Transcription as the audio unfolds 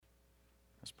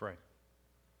Let's pray.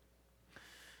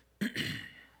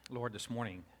 Lord, this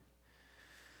morning,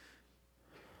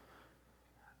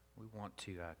 we want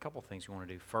to, a couple things we want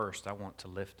to do. First, I want to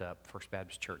lift up First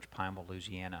Baptist Church, Pineville,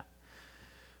 Louisiana.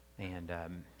 And I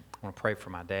want to pray for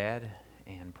my dad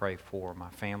and pray for my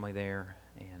family there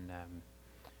and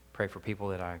pray for people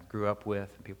that I grew up with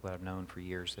and people that I've known for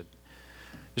years. That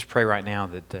just pray right now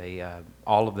that they,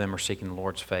 all of them are seeking the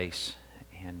Lord's face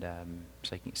and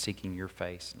seeking your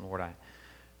face. And Lord, I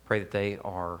pray that they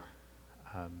are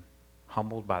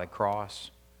humbled by the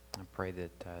cross. I pray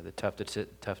that the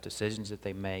tough decisions that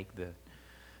they make, the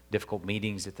difficult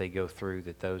meetings that they go through,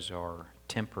 that those are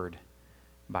tempered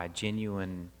by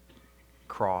genuine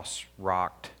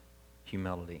cross-rocked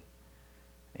humility.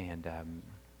 And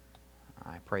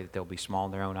I pray that they'll be small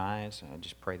in their own eyes. I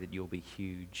just pray that you'll be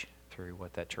huge through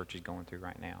what that church is going through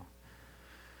right now.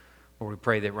 Lord, we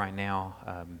pray that right now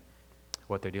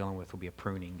what they're dealing with will be a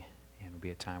pruning and will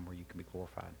be a time where you can be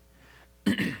glorified.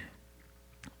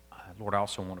 Lord, I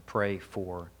also want to pray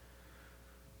for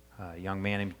a young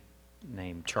man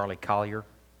named Charlie Collier.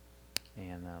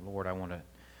 And Lord, I want to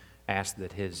ask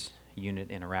that his unit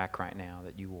in Iraq right now,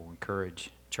 that you will encourage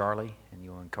Charlie and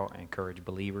you will encourage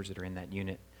believers that are in that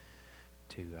unit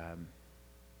to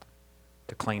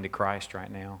cling to Christ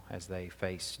right now as they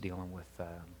face dealing with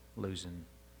losing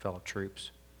fellow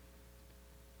troops.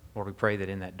 Lord, we pray that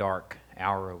in that dark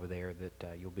hour over there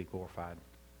that you'll be glorified.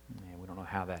 And we don't know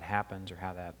how that happens or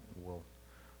how that will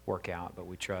work out, but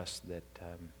we trust that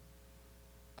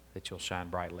that you'll shine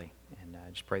brightly. And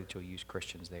just pray that you'll use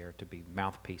Christians there to be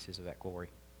mouthpieces of that glory.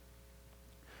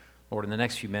 Lord, in the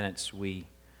next few minutes, we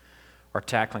are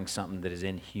tackling something that is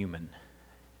inhuman,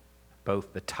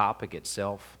 both the topic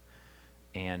itself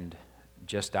and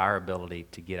just our ability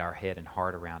to get our head and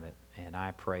heart around it. And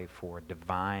I pray for a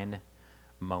divine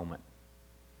moment.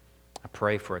 I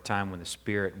pray for a time when the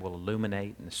Spirit will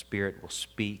illuminate and the Spirit will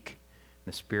speak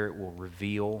and the Spirit will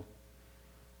reveal.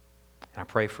 And I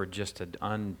pray for just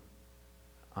an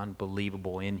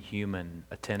unbelievable, inhuman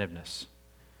attentiveness,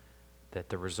 that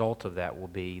the result of that will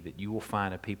be that you will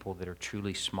find a people that are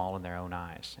truly small in their own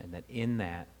eyes, and that in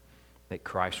that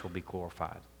Christ will be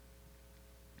glorified.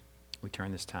 We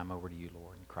turn this time over to you,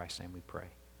 Lord. In Christ's name we pray.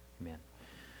 Amen.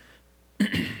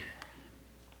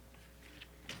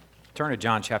 Turn to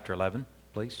John chapter 11,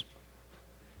 please.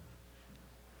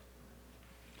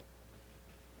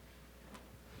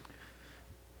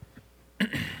 I'm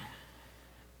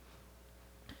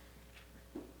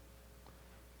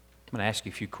going to ask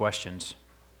you a few questions.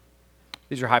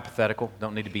 These are hypothetical,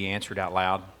 don't need to be answered out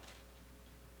loud.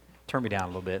 Turn me down a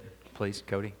little bit, please,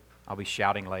 Cody. I'll be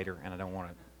shouting later, and I don't want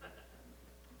to.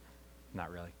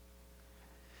 Not really.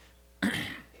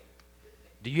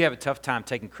 Do you have a tough time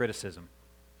taking criticism?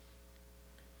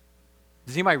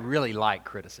 Does anybody really like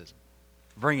criticism?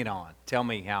 Bring it on. Tell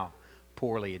me how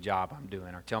poorly a job I'm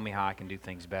doing, or tell me how I can do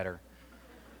things better.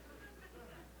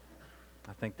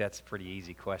 I think that's a pretty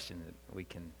easy question that we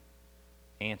can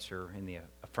answer in the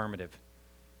affirmative.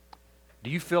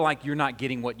 Do you feel like you're not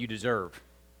getting what you deserve?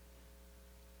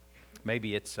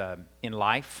 Maybe it's in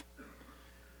life.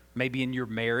 Maybe in your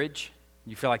marriage.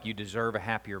 You feel like you deserve a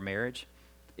happier marriage.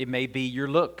 It may be your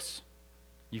looks.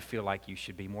 You feel like you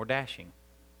should be more dashing.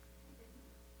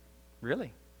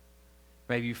 Really?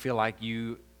 Maybe you feel like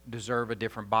you deserve a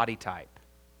different body type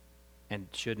and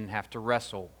shouldn't have to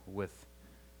wrestle with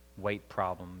weight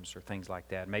problems or things like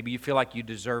that. Maybe you feel like you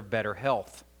deserve better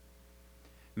health.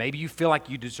 Maybe you feel like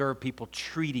you deserve people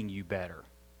treating you better.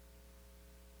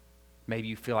 Maybe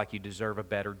you feel like you deserve a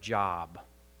better job.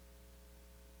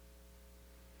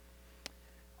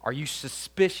 Are you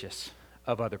suspicious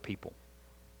of other people?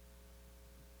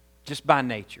 Just by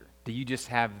nature. Do you just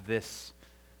have this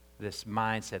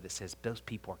mindset that says, those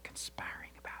people are conspiring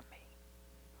about me?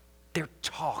 They're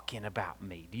talking about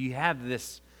me. Do you have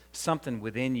this something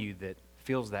within you that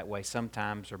feels that way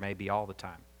sometimes or maybe all the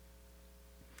time?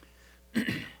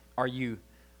 Are you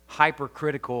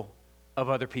hypercritical of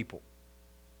other people?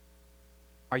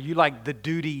 Are you like the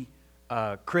duty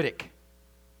critic?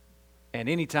 And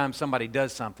anytime somebody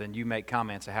does something, you make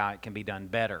comments of how it can be done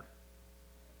better.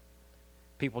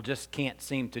 People just can't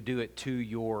seem to do it to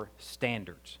your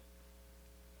standards.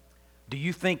 Do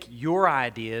you think your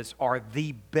ideas are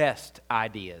the best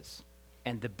ideas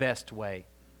and the best way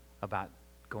about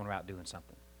going about doing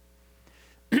something?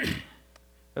 Those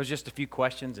are just a few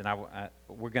questions, and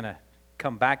we're going to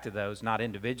come back to those, not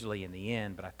individually in the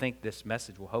end, but I think this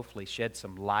message will hopefully shed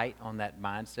some light on that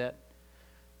mindset.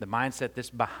 The mindset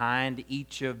that's behind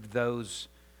each of those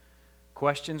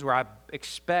questions, where I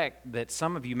expect that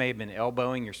some of you may have been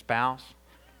elbowing your spouse.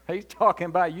 He's talking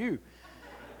about you.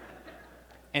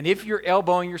 And if you're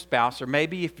elbowing your spouse, or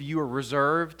maybe if you are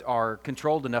reserved or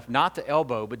controlled enough not to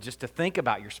elbow, but just to think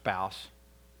about your spouse,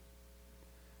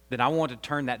 then I want to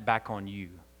turn that back on you.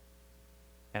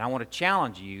 And I want to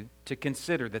challenge you to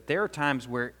consider that there are times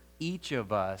where each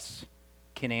of us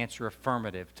can answer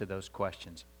affirmative to those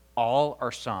questions. All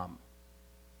or some.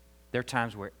 There are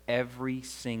times where every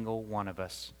single one of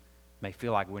us may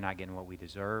feel like we're not getting what we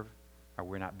deserve, or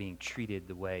we're not being treated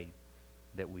the way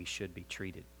that we should be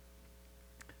treated.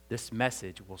 This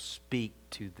message will speak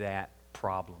to that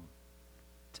problem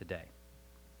today.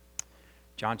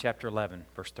 John chapter 11,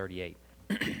 verse 38.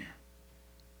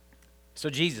 So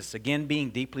Jesus, again being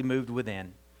deeply moved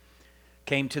within,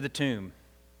 came to the tomb.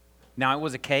 Now it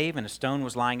was a cave, and a stone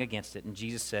was lying against it. And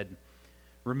Jesus said,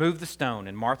 "Remove the stone."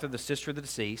 And Martha, the sister of the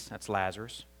deceased, that's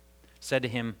Lazarus, said to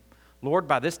him, "Lord,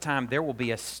 by this time there will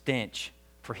be a stench,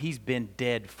 for he's been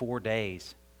dead 4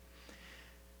 days."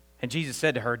 And Jesus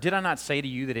said to her, "Did I not say to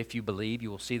you that if you believe,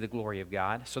 you will see the glory of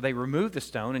God?" So they removed the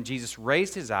stone, and Jesus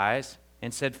raised his eyes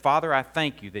and said, "Father, I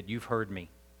thank you that you've heard me.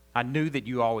 I knew that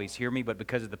you always hear me, but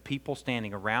because of the people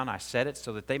standing around, I said it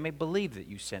so that they may believe that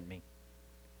you sent me."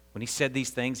 When he said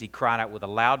these things, he cried out with a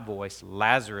loud voice,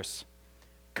 "Lazarus,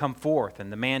 come forth." And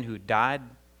the man who died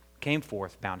came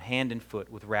forth, bound hand and foot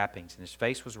with wrappings, and his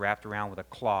face was wrapped around with a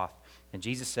cloth. And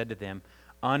Jesus said to them,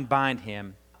 "Unbind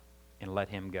him and let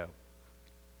him go."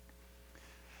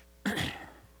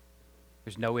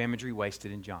 There's no imagery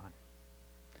wasted in John.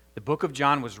 The book of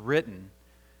John was written.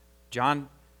 John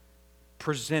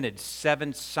presented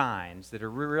 7 signs that are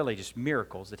really just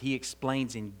miracles that he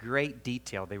explains in great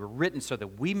detail. They were written so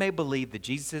that we may believe that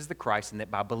Jesus is the Christ, and that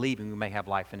by believing we may have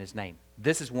life in his name.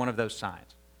 This is one of those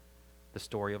signs, the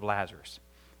story of Lazarus.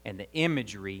 And the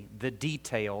imagery, the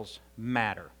details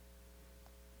matter.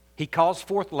 He calls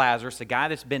forth Lazarus, a guy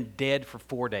that's been dead for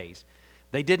 4 days.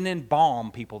 They didn't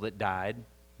embalm people that died,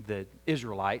 the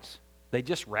Israelites. They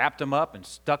just wrapped them up and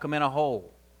stuck them in a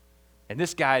hole. And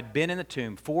this guy had been in the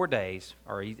tomb 4 days,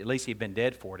 or at least he'd been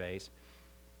dead 4 days.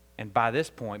 And by this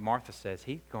point, Martha says,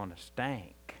 he's going to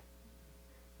stink.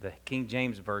 The King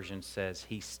James Version says,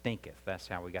 he stinketh. That's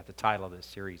how we got the title of this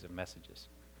series of messages.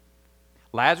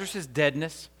 Lazarus'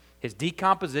 deadness, his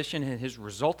decomposition, and his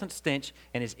resultant stench,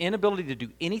 and his inability to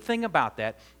do anything about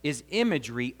that is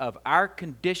imagery of our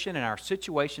condition and our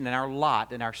situation and our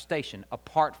lot and our station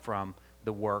apart from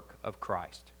the work of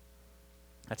Christ.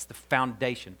 That's the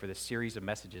foundation for this series of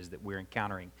messages that we're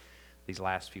encountering these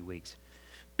last few weeks.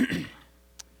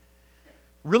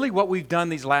 Really what we've done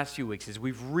these last few weeks is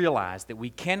we've realized that we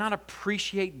cannot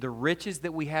appreciate the riches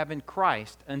that we have in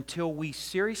Christ until we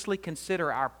seriously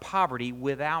consider our poverty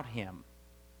without him.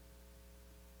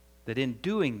 That in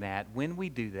doing that, when we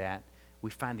do that,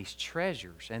 we find these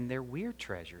treasures, and they're weird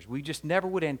treasures. We just never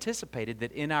would have anticipated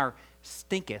that in our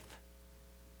stinketh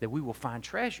that we will find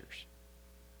treasures.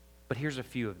 But here's a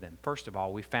few of them. First of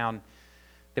all, we found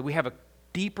that we have a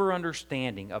deeper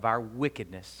understanding of our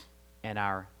wickedness and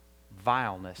our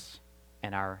vileness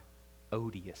and our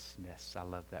odiousness. I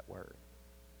love that word.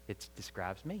 It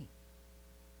describes me.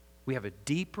 We have a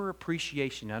deeper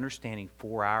appreciation and understanding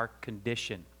for our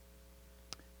condition.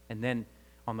 And then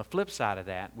on the flip side of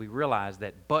that, we realize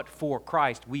that but for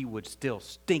Christ, we would still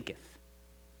stinketh.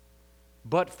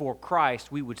 But for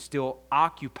Christ, we would still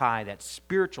occupy that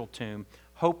spiritual tomb,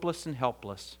 hopeless and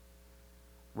helpless,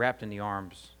 wrapped in the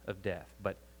arms of death.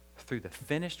 But through the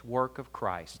finished work of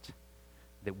Christ,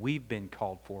 that we've been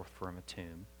called forth from a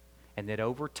tomb, and that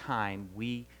over time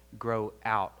we grow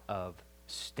out of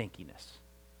stinkiness.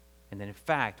 And that in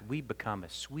fact, we become a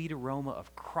sweet aroma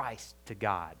of Christ to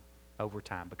God over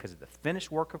time because of the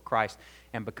finished work of Christ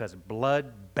and because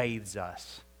blood bathes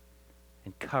us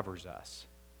and covers us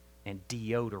and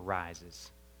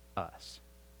deodorizes us.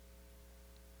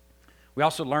 We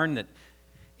also learned that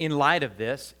in light of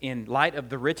this, in light of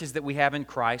the riches that we have in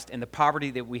Christ and the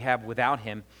poverty that we have without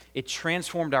him, it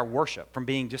transformed our worship from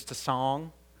being just a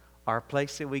song, our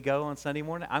place that we go on Sunday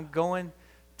morning. I'm going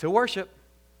to worship.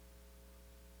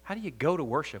 How do you go to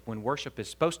worship when worship is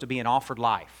supposed to be an offered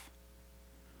life?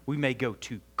 We may go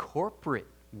to corporate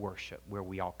worship where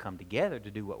we all come together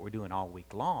to do what we're doing all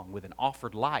week long with an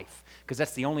offered life, because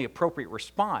that's the only appropriate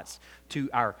response to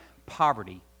our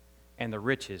poverty and the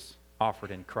riches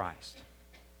offered in Christ.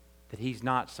 That he's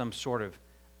not some sort of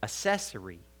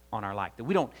accessory on our life, that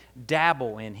we don't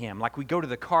dabble in him. Like we go to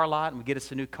the car lot and we get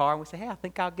us a new car and we say, hey, I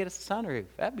think I'll get us a sunroof.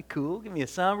 That'd be cool. Give me a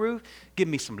sunroof. Give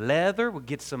me some leather. We'll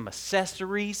get some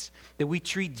accessories. That we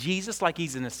treat Jesus like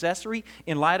he's an accessory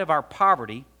in light of our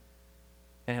poverty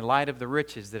and in light of the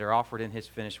riches that are offered in his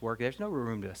finished work. There's no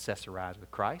room to accessorize with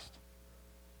Christ.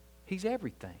 He's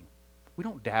everything. We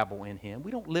don't dabble in him.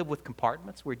 We don't live with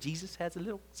compartments where Jesus has a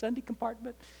little Sunday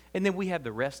compartment, and then we have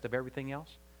the rest of everything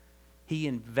else. He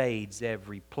invades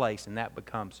every place, and that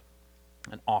becomes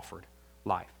an offered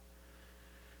life.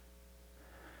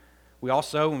 We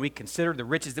also, when we consider the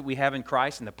riches that we have in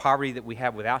Christ and the poverty that we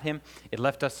have without him, it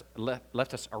left us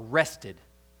arrested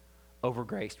over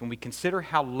grace. When we consider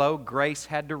how low grace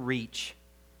had to reach,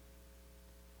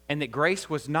 and that grace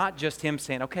was not just him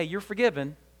saying, okay, you're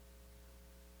forgiven,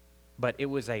 but it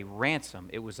was a ransom,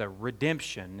 it was a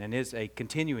redemption, and is a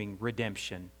continuing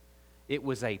redemption. It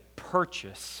was a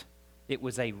purchase. It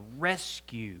was a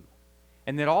rescue.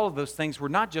 And that all of those things were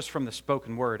not just from the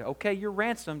spoken word. Okay, you're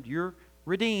ransomed, you're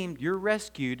redeemed, you're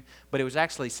rescued, but it was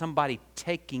actually somebody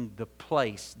taking the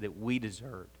place that we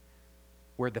deserved,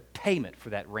 where the payment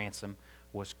for that ransom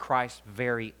was Christ's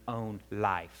very own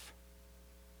life.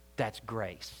 That's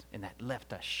grace, and that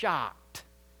left us shocked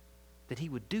that he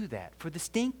would do that for the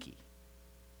stinky.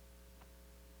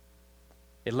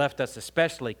 It left us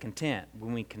especially content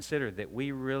when we consider that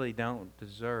we really don't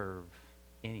deserve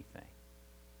anything.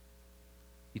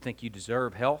 You think you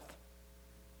deserve health?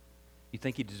 You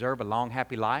think you deserve a long,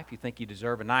 happy life? You think you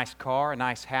deserve a nice car, a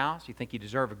nice house? You think you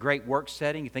deserve a great work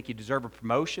setting? You think you deserve a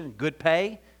promotion, good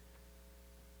pay?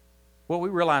 What we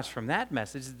realize from that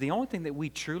message is the only thing that we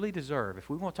truly deserve,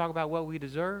 if we want to talk about what we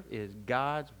deserve, is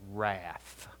God's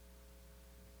wrath.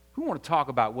 If we want to talk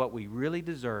about what we really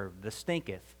deserve, the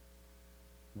stinketh,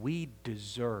 we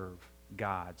deserve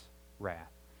God's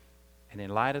wrath. And in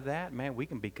light of that, man, we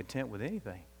can be content with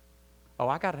anything. Oh,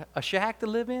 I got a shack to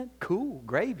live in? Cool,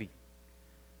 gravy.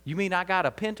 You mean I got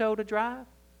a Pinto to drive?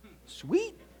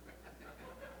 Sweet.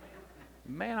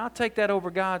 Man, I'll take that over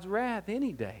God's wrath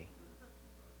any day.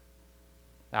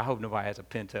 I hope nobody has a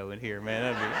Pinto in here,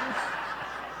 man.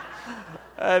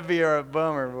 That'd be a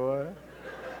bummer, boy.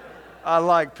 I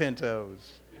like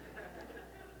Pintos.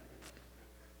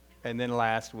 And then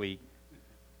last week,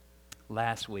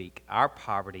 our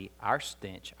poverty, our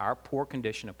stench, our poor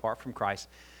condition apart from Christ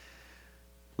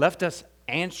left us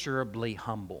answerably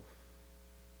humble.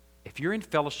 If you're in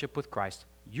fellowship with Christ,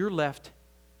 you're left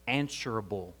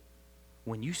answerable.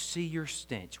 When you see your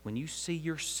stench, when you see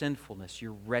your sinfulness,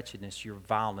 your wretchedness, your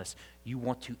vileness, you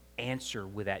want to answer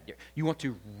with that. You want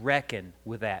to reckon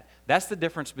with that. That's the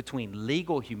difference between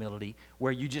legal humility,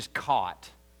 where you just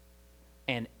caught,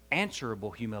 and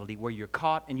answerable humility, where you're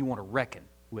caught and you want to reckon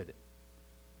with it.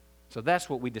 So that's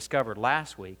what we discovered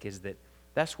last week, is that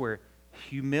that's where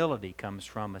humility comes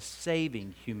from, a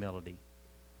saving humility,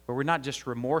 where we're not just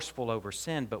remorseful over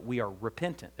sin, but we are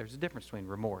repentant. There's a difference between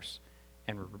remorse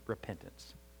and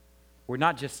repentance. We're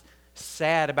not just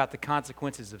sad about the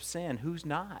consequences of sin. Who's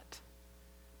not?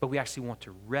 But we actually want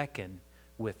to reckon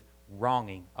with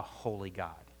wronging a holy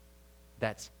God.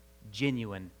 That's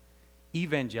genuine,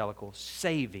 evangelical,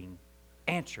 saving,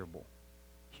 answerable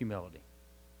humility.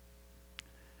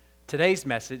 Today's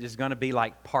message is going to be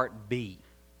like part B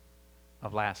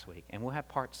of last week, and we'll have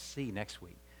part C next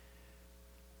week.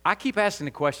 I keep asking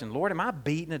the question, Lord, am I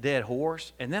beating a dead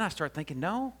horse? And then I start thinking,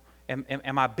 no.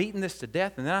 Am I beating this to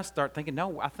death? And then I start thinking,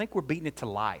 no, I think we're beating it to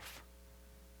life.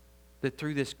 That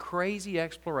through this crazy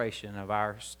exploration of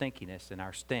our stinkiness and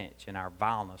our stench and our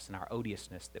vileness and our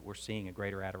odiousness, that we're seeing a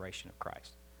greater adoration of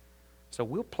Christ. So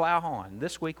we'll plow on.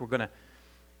 This week we're going to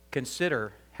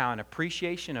consider how an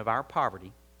appreciation of our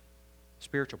poverty,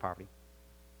 spiritual poverty,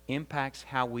 impacts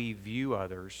how we view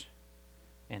others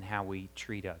and how we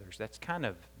treat others. That's kind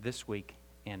of this week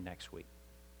and next week.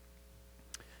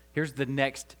 Here's the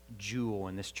next jewel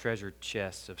in this treasure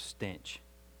chest of stench.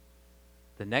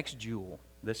 The next jewel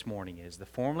this morning is the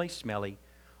formerly smelly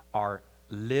are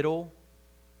little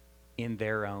in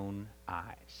their own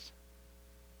eyes.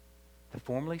 The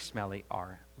formerly smelly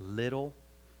are little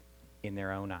in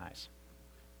their own eyes.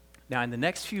 Now, in the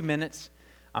next few minutes,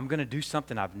 I'm going to do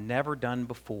something I've never done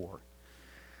before.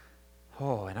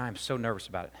 Oh, and I'm so nervous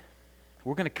about it.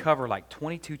 We're going to cover like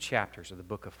 22 chapters of the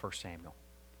book of 1 Samuel.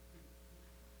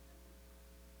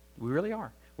 We really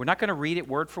are. We're not going to read it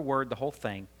word for word, the whole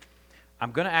thing.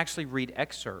 I'm going to actually read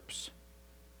excerpts,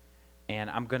 and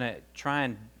I'm going to try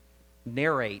and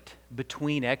narrate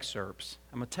between excerpts.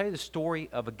 I'm going to tell you the story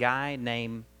of a guy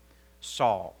named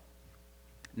Saul.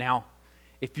 Now,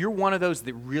 if you're one of those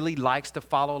that really likes to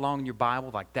follow along in your Bible,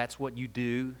 like that's what you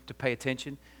do to pay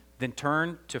attention, then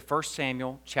turn to 1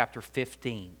 Samuel chapter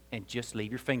 15 and just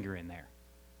leave your finger in there.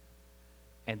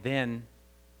 And then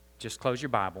just close your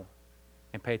Bible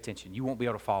and pay attention. You won't be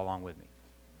able to follow along with me.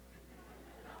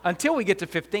 Until we get to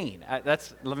 15.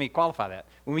 Let me qualify that.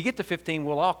 When we get to 15,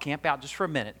 we'll all camp out just for a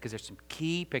minute because there's some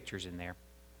key pictures in there.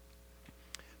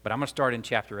 But I'm going to start in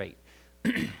chapter 8.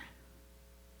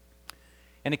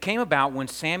 And it came about when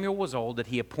Samuel was old that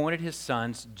he appointed his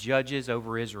sons judges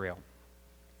over Israel.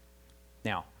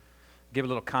 Now, give a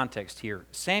little context here.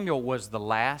 Samuel was the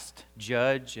last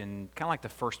judge and kind of like the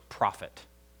first prophet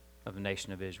of the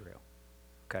nation of Israel.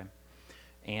 Okay?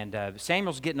 And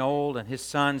Samuel's getting old, and his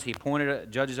sons, he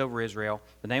appointed judges over Israel.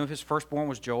 The name of his firstborn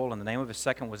was Joel, and the name of his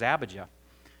second was Abijah.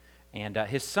 And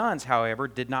his sons, however,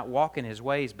 did not walk in his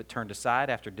ways, but turned aside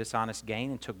after dishonest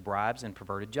gain and took bribes and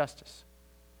perverted justice.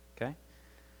 Okay?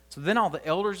 So then all the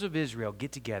elders of Israel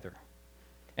get together,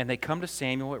 and they come to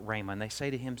Samuel at Ramah, and they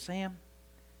say to him, Sam,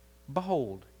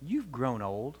 behold, you've grown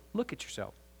old. Look at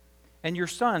yourself. And your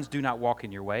sons do not walk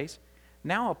in your ways.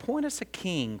 Now appoint us a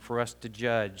king for us to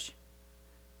judge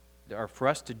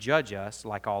us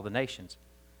like all the nations.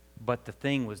 But the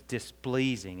thing was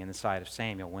displeasing in the sight of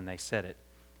Samuel when they said it.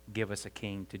 Give us a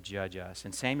king to judge us.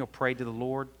 And Samuel prayed to the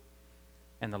Lord,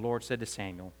 and the Lord said to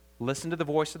Samuel, listen to the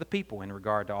voice of the people in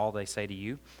regard to all they say to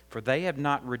you, for they have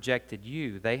not rejected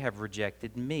you, they have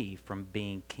rejected me from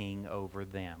being king over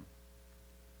them.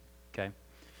 Okay?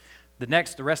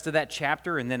 The rest of that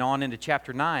chapter, and then on into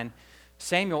chapter 9,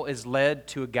 Samuel is led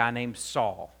to a guy named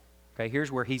Saul. Okay,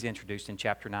 here's where he's introduced in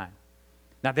chapter 9.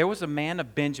 Now there was a man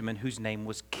of Benjamin whose name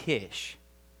was Kish.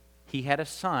 He had a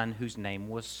son whose name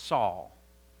was Saul.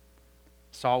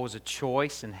 Saul was a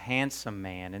choice and handsome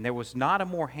man, and there was not a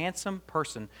more handsome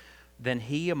person than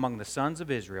he among the sons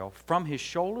of Israel. From his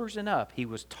shoulders and up, he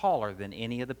was taller than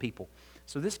any of the people.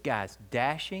 So this guy's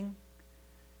dashing,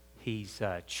 he's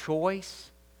choice,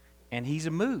 and he's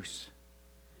a moose.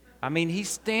 I mean, he's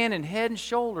standing head and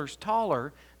shoulders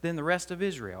taller than the rest of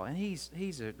Israel, and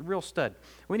he's a real stud.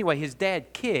 Well, anyway, his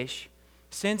dad, Kish,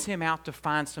 sends him out to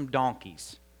find some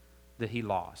donkeys that he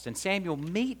lost. And Samuel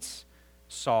meets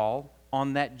Saul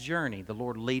on that journey. The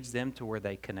Lord leads them to where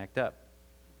they connect up.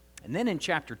 And then in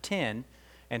chapter 10,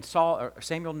 and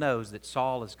Samuel knows that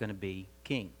Saul is going to be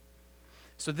king.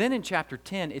 So then in chapter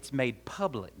 10, it's made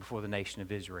public before the nation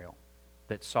of Israel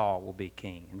that Saul will be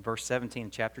king. In verse 17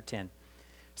 of chapter 10,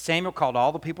 Samuel called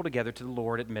all the people together to the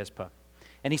Lord at Mizpah.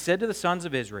 And he said to the sons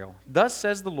of Israel, thus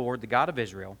says the Lord, the God of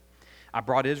Israel, I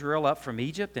brought Israel up from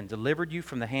Egypt and delivered you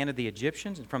from the hand of the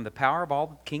Egyptians and from the power of all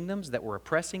the kingdoms that were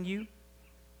oppressing you.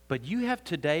 But you have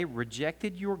today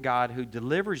rejected your God who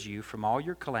delivers you from all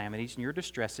your calamities and your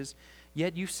distresses.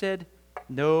 Yet you said,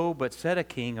 no, but set a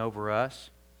king over us.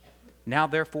 Now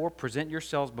therefore present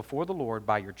yourselves before the Lord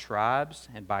by your tribes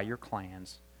and by your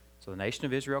clans. So the nation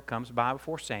of Israel comes by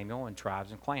before Samuel in tribes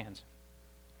and clans.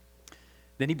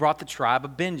 Then he brought the tribe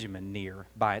of Benjamin near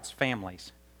by its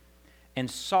families. And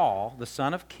Saul, the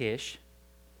son of Kish,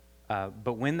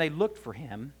 but when they looked for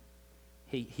him,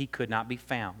 he could not be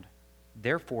found.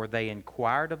 Therefore they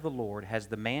inquired of the Lord, has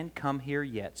the man come here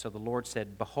yet? So the Lord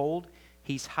said, behold,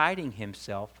 he's hiding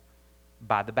himself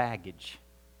by the baggage.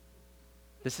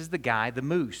 This is the guy, the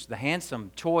moose, the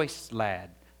handsome, choice lad.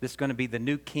 This is going to be the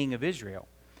new king of Israel.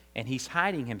 And he's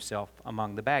hiding himself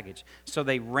among the baggage. So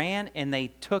they ran and they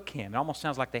took him. It almost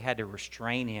sounds like they had to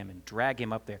restrain him and drag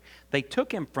him up there. They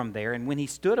took him from there, and when he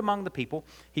stood among the people,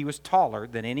 he was taller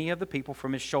than any of the people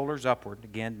from his shoulders upward.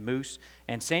 Again, moose.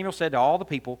 And Samuel said to all the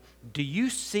people, do you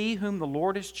see whom the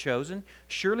Lord has chosen?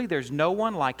 Surely there's no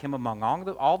one like him among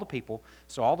all the people.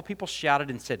 So all the people shouted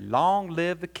and said, long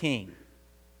live the king.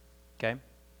 Okay?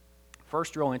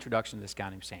 First real introduction to this guy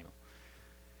named Samuel.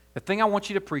 The thing I want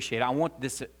you to appreciate, I want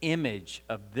this image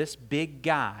of this big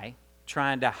guy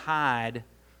trying to hide,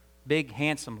 big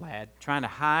handsome lad, trying to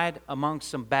hide among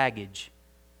some baggage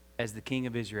as the king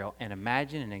of Israel, and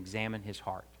imagine and examine his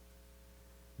heart.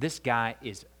 This guy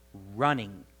is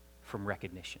running from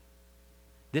recognition.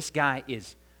 This guy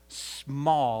is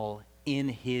small in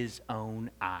his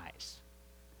own eyes.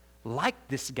 Like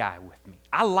this guy with me.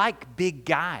 I like big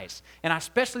guys, and I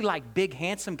especially like big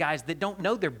handsome guys that don't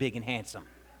know they're big and handsome.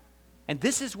 And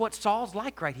this is what Saul's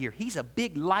like right here. He's a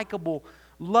big, likable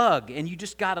lug, and you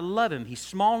just got to love him. He's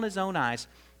small in his own eyes,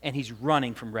 and he's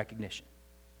running from recognition.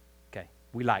 Okay,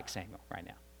 we like Samuel right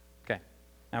now. Okay,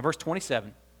 now verse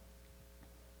 27.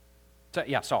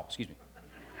 Saul, excuse me.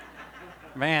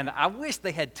 Man, I wish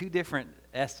they had two different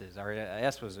S's, or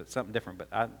S was something different, but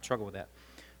I struggle with that.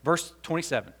 Verse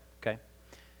 27, okay.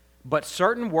 But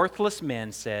certain worthless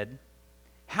men said,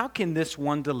 how can this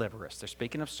one deliver us? They're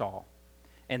speaking of Saul.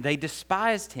 And they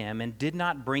despised him and did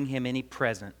not bring him any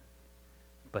present.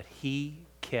 But he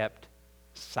kept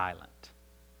silent.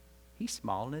 He's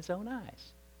small in his own eyes.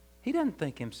 He doesn't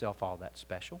think himself all that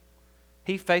special.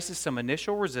 He faces some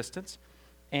initial resistance,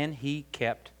 and he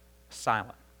kept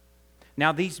silent.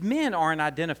 Now, these men aren't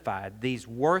identified. These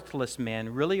worthless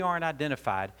men really aren't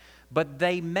identified, but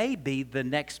they may be the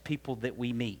next people that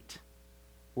we meet.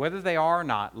 Whether they are or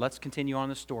not, let's continue on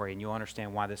the story, and you'll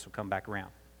understand why this will come back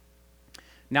around.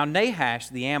 Now Nahash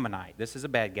the Ammonite, this is a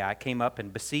bad guy, came up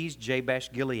and besieged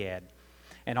Jabesh Gilead.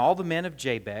 And all the men of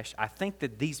Jabesh, I think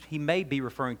that he may be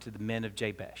referring to the men of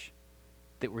Jabesh,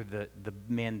 that were the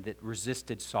men that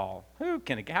resisted Saul. How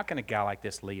can a guy like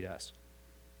this lead us?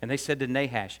 And they said to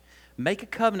Nahash, make a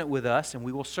covenant with us and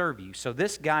we will serve you. So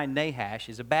this guy Nahash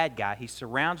is a bad guy. He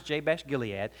surrounds Jabesh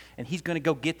Gilead and he's going to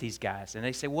go get these guys. And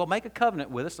they say, well, make a covenant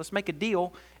with us. Let's make a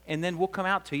deal and then we'll come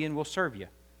out to you and we'll serve you.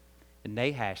 And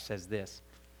Nahash says this.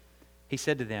 He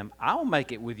said to them, I will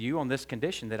make it with you on this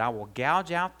condition, that I will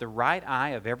gouge out the right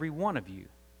eye of every one of you.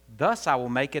 Thus I will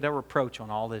make it a reproach on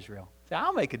all Israel. So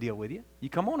I'll make a deal with you. You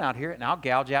come on out here and I'll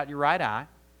gouge out your right eye.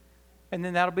 And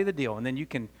then that'll be the deal. And then you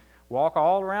can walk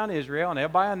all around Israel and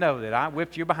everybody will know that I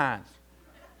whipped your behinds.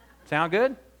 Sound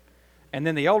good? And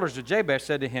then the elders of Jabesh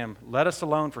said to him, let us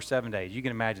alone for 7 days. You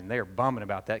can imagine they are bumming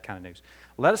about that kind of news.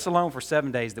 Let us alone for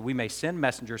 7 days that we may send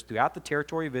messengers throughout the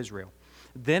territory of Israel.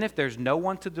 Then if there's no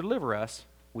one to deliver us,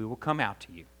 we will come out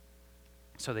to you.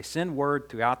 So they send word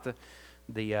throughout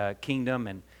the kingdom.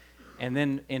 And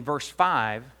then in verse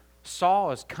 5,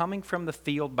 Saul is coming from the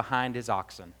field behind his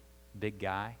oxen. Big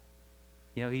guy.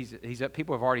 You know, he's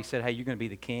people have already said, hey, you're going to be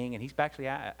the king. And he's actually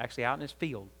out in his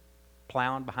field,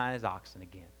 plowing behind his oxen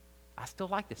again. I still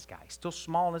like this guy. He's still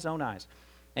small in his own eyes.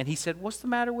 And he said, what's the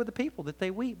matter with the people that they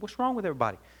weep? What's wrong with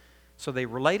everybody? So they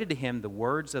related to him the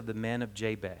words of the men of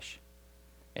Jabesh.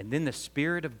 And then the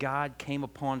Spirit of God came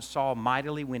upon Saul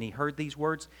mightily when he heard these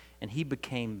words, and he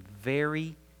became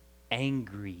very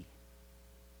angry.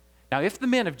 Now, if the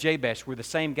men of Jabesh were the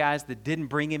same guys that didn't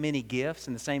bring him any gifts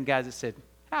and the same guys that said,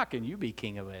 how can you be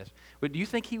king of this? But do you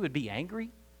think he would be angry?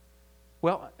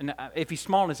 Well, if he's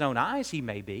small in his own eyes, he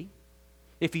may be.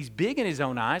 If he's big in his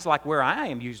own eyes, like where I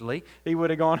am usually, he would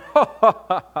have gone,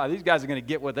 these guys are going to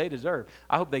get what they deserve.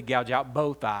 I hope they gouge out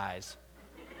both eyes.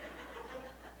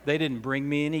 They didn't bring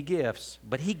me any gifts.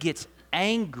 But he gets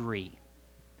angry.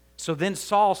 So then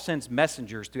Saul sends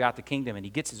messengers throughout the kingdom, and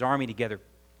he gets his army together.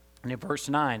 And in verse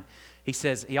 9, he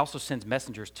says, he also sends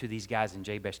messengers to these guys in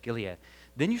Jabesh Gilead.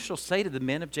 Then you shall say to the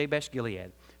men of Jabesh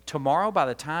Gilead, tomorrow by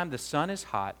the time the sun is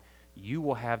hot, you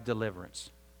will have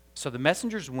deliverance. So the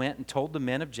messengers went and told the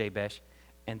men of Jabesh,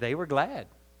 and they were glad.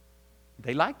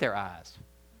 They liked their eyes.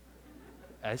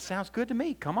 It sounds good to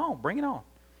me. Come on, bring it on.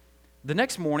 The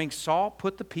next morning, Saul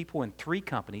put the people in 3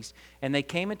 companies, and they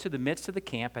came into the midst of the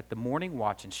camp at the morning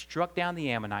watch and struck down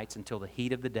the Ammonites until the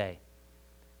heat of the day.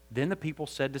 Then the people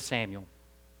said to Samuel,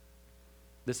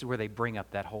 this is where they bring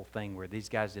up that whole thing where these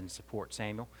guys didn't support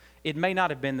Samuel. It may not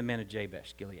have been the men of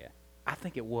Jabesh Gilead. I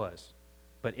think it was.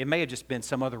 But it may have just been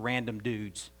some other random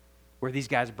dudes where these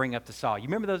guys bring up to Saul. You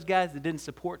remember those guys that didn't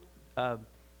support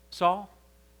Saul?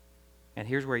 And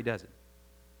here's where he does it.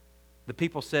 The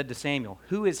people said to Samuel,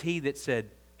 who is he that said,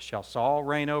 shall Saul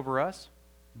reign over us?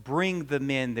 Bring the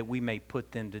men that we may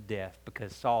put them to death,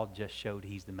 because Saul just showed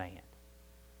he's the man.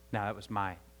 Now, that was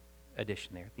my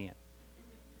addition there at the end.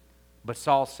 But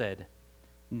Saul said,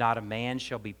 not a man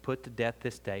shall be put to death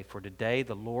this day, for today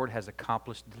the Lord has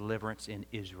accomplished deliverance in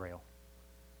Israel.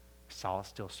 Saul is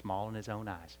still small in his own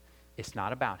eyes. It's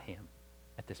not about him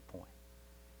at this point.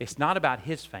 It's not about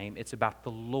his fame. It's about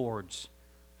the Lord's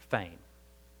fame.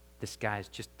 This guy is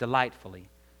just delightfully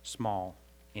small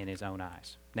in his own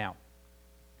eyes. Now,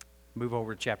 move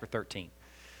over to chapter 13.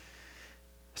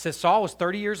 It says Saul was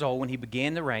 30 years old when he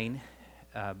began to reign,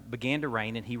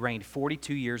 and he reigned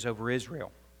 42 years over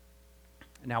Israel.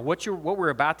 Now, what we're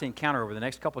about to encounter over the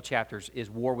next couple of chapters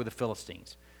is war with the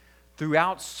Philistines.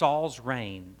 Throughout Saul's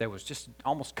reign, there was just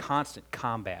almost constant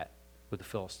combat with the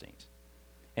Philistines.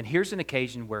 And here's an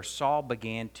occasion where Saul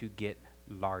began to get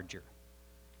larger.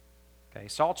 Okay,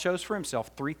 Saul chose for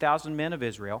himself 3,000 men of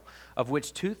Israel, of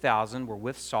which 2,000 were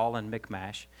with Saul in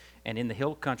Michmash and in the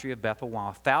hill country of Bethel, while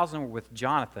 1,000 were with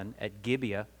Jonathan at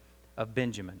Gibeah of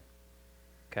Benjamin.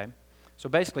 Okay, so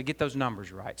basically get those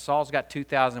numbers right. Saul's got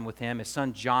 2,000 with him, his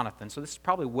son Jonathan. So this is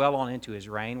probably well on into his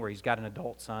reign where he's got an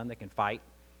adult son that can fight.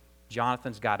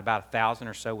 Jonathan's got about 1,000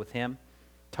 or so with him,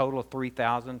 total of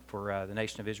 3,000 for the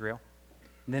nation of Israel.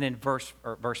 And then in verse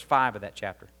 5 of that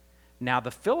chapter, now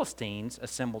the Philistines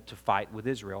assembled to fight with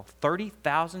Israel,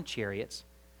 30,000 chariots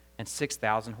and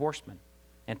 6,000 horsemen,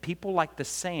 and people like the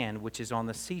sand which is on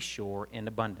the seashore in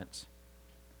abundance.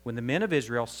 When the men of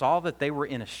Israel saw that they were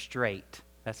in a strait,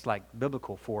 that's like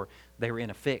biblical for they were in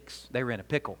a fix, they were in a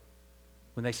pickle.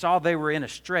 When they saw they were in a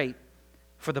strait,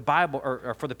 for the Bible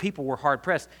or for the people were hard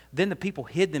pressed, then the people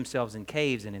hid themselves in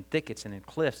caves and in thickets and in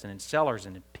cliffs and in cellars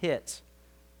and in pits.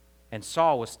 And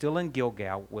Saul was still in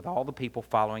Gilgal with all the people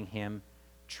following him,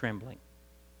 trembling.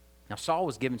 Now Saul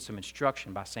was given some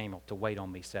instruction by Samuel to wait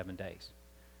on me 7 days.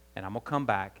 And I'm going to come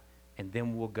back, and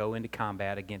then we'll go into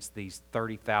combat against these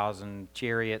 30,000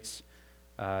 chariots,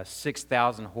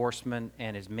 6,000 horsemen,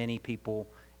 and as many people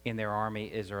in their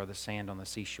army as are the sand on the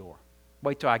seashore.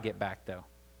 Wait till I get back, though.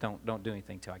 Don't do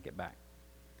anything till I get back.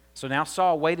 So now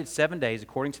Saul waited 7 days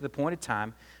according to the appointed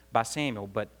time by Samuel,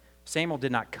 but Samuel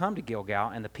did not come to Gilgal,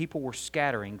 and the people were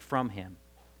scattering from him.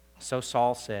 So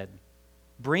Saul said,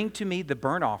 "Bring to me the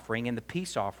burnt offering and the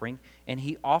peace offering," and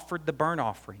he offered the burnt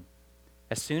offering.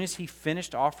 As soon as he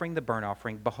finished offering the burnt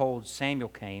offering, behold, Samuel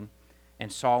came,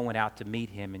 and Saul went out to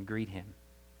meet him and greet him.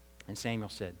 And Samuel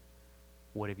said,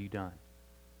 "What have you done?"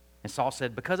 And Saul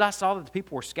said, "Because I saw that the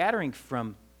people were scattering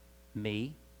from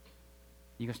me."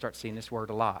 You're going to start seeing this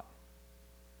word a lot.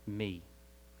 Me.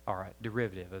 All right,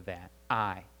 derivative of that.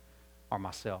 I, or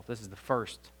myself. This is the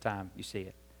first time you see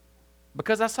it.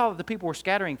 "Because I saw that the people were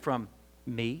scattering from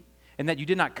me, and that you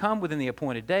did not come within the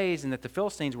appointed days, and that the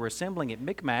Philistines were assembling at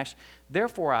Michmash,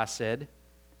 therefore I said,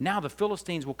 now the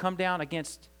Philistines will come down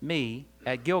against me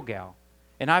at Gilgal.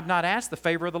 And I've not asked the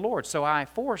favor of the Lord. So I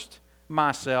forced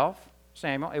myself,"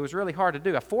 Samuel, it was really hard to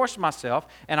do. "I forced myself,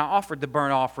 and I offered the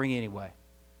burnt offering anyway."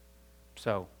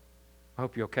 So, I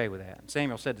hope you're okay with that. And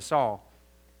Samuel said to Saul,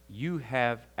 "You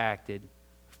have acted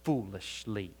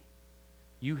foolishly.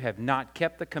 You have not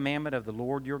kept the commandment of the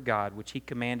Lord your God, which he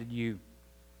commanded you.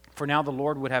 For now the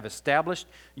Lord would have established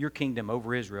your kingdom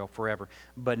over Israel forever.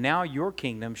 But now your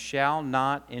kingdom shall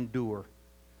not endure.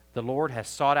 The Lord has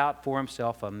sought out for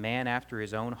himself a man after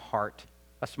his own heart,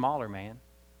 a smaller man,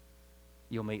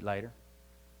 you'll meet later,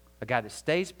 a guy that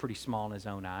stays pretty small in his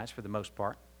own eyes for the most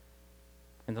part.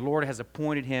 And the Lord has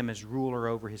appointed him as ruler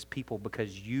over his people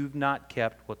because you've not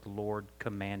kept what the Lord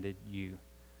commanded you."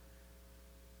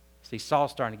 See,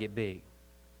 Saul's starting to get big.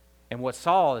 And what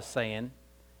Saul is saying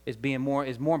is more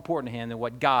important to him than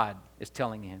what God is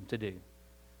telling him to do.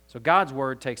 So God's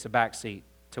word takes a back seat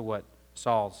to what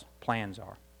Saul's plans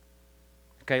are.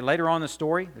 Okay, later on in the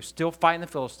story, they're still fighting the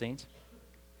Philistines.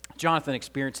 Jonathan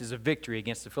experiences a victory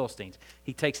against the Philistines.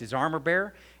 He takes his armor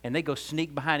bearer, and they go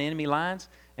sneak behind enemy lines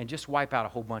and just wipe out a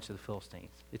whole bunch of the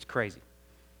Philistines. It's crazy.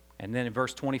 And then in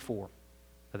verse 24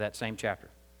 of that same chapter,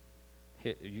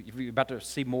 you're about to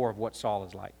see more of what Saul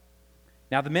is like.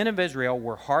 "Now the men of Israel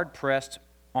were hard-pressed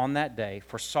on that day,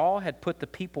 for Saul had put the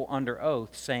people under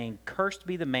oath, saying, 'Cursed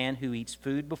be the man who eats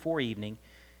food before evening,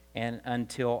 and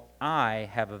until I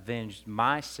have avenged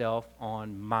myself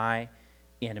on my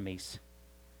enemies.'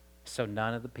 So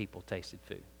none of the people tasted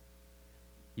food."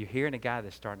 You're hearing a guy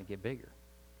that's starting to get bigger.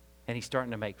 And he's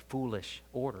starting to make foolish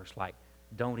orders like,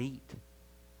 don't eat.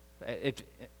 I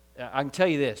can tell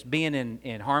you this, being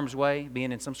in harm's way,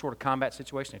 being in some sort of combat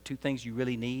situation, there are two things you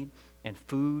really need, and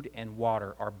food and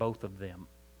water are both of them.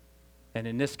 And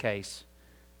in this case,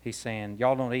 he's saying,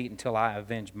 y'all don't eat until I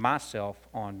avenge myself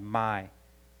on my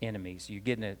enemies. You're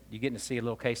getting to see a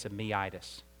little case of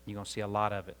me-itis. You're going to see a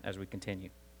lot of it as we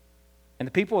continue. "And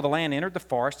the people of the land entered the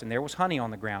forest, and there was honey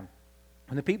on the ground.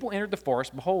 When the people entered the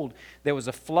forest, behold, there was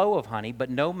a flow of honey, but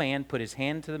no man put his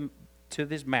hand to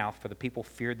his mouth, for the people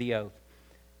feared the oath.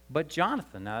 But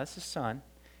Jonathan," now that's his son,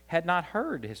 "had not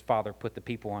heard his father put the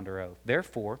people under oath.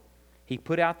 Therefore, he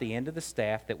put out the end of the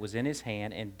staff that was in his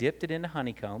hand and dipped it in the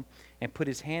honeycomb and put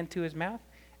his hand to his mouth,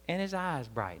 and his eyes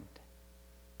brightened."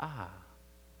 Ah,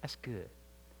 that's good.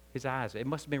 His eyes, it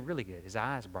must have been really good. His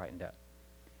eyes brightened up.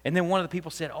 And then one of the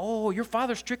people said, "Oh, your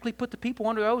father strictly put the people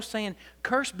under oath, saying,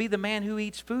 'Cursed be the man who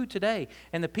eats food today.'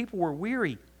 And the people were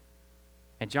weary."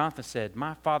 And Jonathan said,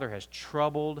 "My father has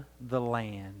troubled the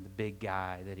land," the big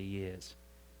guy that he is.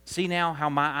 "See now how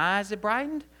my eyes have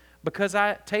brightened? Because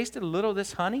I tasted a little of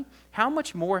this honey? How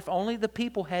much more if only the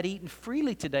people had eaten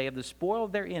freely today of the spoil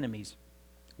of their enemies,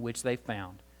 which they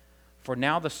found. For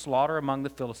now the slaughter among the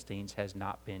Philistines has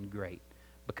not been great,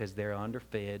 because they're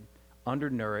underfed,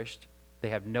 undernourished. They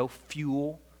have no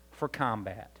fuel for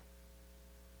combat."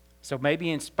 So maybe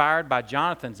inspired by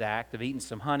Jonathan's act of eating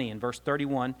some honey in verse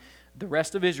 31, the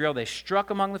rest of Israel, they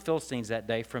struck among the Philistines that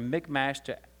day from Michmash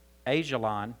to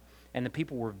Ajalon, and the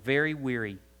people were very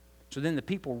weary. So then the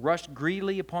people rushed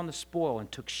greedily upon the spoil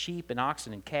and took sheep and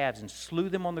oxen and calves and slew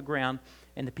them on the ground,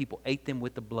 and the people ate them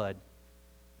with the blood.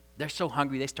 They're so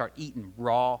hungry they start eating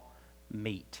raw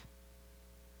meat.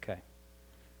 Okay.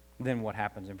 Then what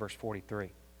happens in verse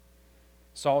 43?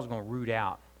 Saul's going to root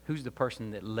out who's the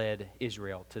person that led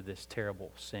Israel to this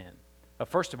terrible sin.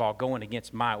 First of all, going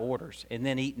against my orders and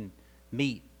then eating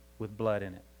meat with blood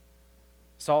in it.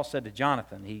 Saul said to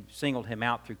Jonathan, he singled him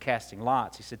out through casting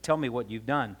lots. He said, "Tell me what you've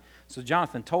done." So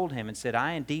Jonathan told him and said,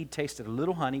 "I indeed tasted a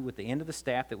little honey with the end of the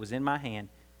staff that was in my hand.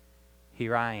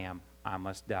 Here I am. I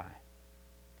must die."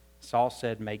 Saul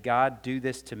said, "May God do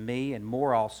this to me and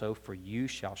more also, for you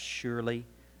shall surely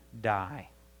die."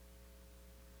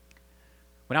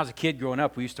 When I was a kid growing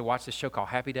up, we used to watch this show called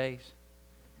Happy Days.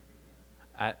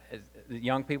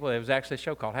 Young people, there was actually a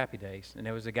show called Happy Days, and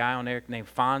there was a guy on there named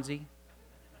Fonzie.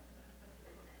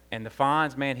 And the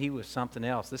Fonz, man, he was something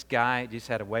else. This guy just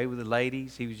had a way with the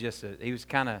ladies. He was just he was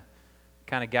kind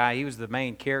of guy. He was the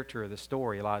main character of the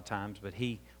story a lot of times. But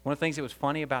one of the things that was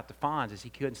funny about the Fonz is he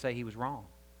couldn't say he was wrong.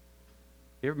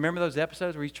 You ever remember those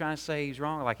episodes where he's trying to say he's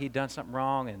wrong, like he'd done something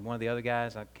wrong, and one of the other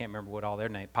guys, I can't remember what all their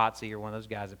name, Potsy or one of those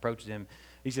guys, approaches him.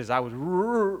 He says, I was,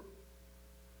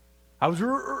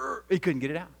 he couldn't get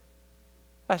it out.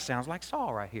 That sounds like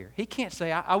Saul right here. He can't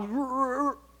say, I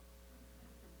was,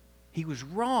 he was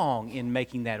wrong in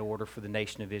making that order for the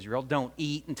nation of Israel. Don't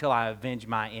eat until I avenge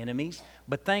my enemies.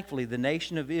 But thankfully, the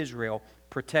nation of Israel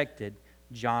protected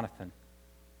Jonathan.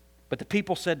 But the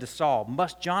people said to Saul,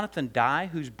 "Must Jonathan die,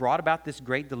 who's brought about this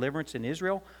great deliverance in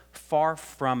Israel? Far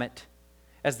from it.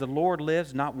 As the Lord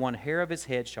lives, not one hair of his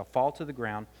head shall fall to the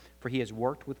ground, for he has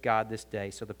worked with God this day."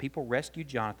 So the people rescued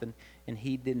Jonathan, and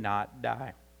he did not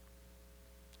die.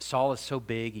 Saul is so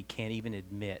big, he can't even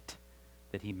admit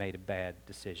that he made a bad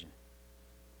decision.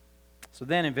 So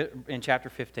then in chapter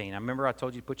 15, I remember I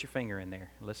told you to put your finger in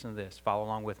there. Listen to this. Follow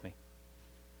along with me.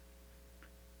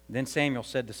 Then Samuel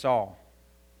said to Saul,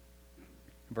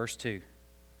 verse 2,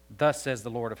 "Thus says the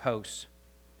Lord of hosts,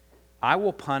 I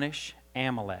will punish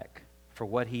Amalek for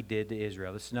what he did to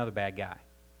Israel." This is another bad guy,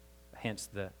 hence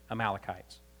the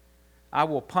Amalekites. "I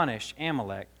will punish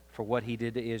Amalek for what he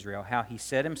did to Israel, how he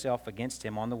set himself against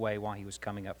him on the way while he was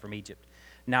coming up from Egypt.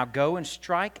 Now go and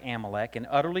strike Amalek and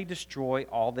utterly destroy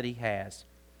all that he has,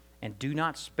 and do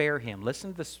not spare him."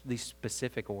 Listen to these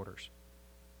specific orders.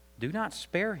 "Do not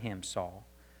spare him, Saul,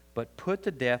 but put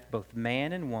to death both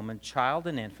man and woman, child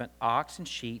and infant, ox and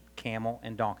sheep, camel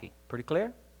and donkey." Pretty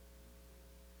clear?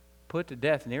 Put to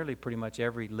death nearly pretty much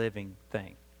every living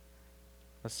thing.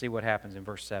 Let's see what happens in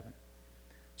verse 7.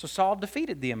 So Saul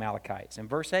defeated the Amalekites. In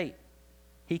verse 8,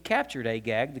 he captured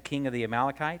Agag, the king of the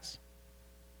Amalekites,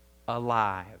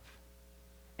 alive,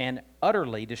 and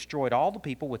utterly destroyed all the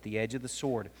people with the edge of the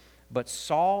sword. But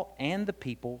Saul and the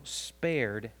people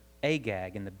spared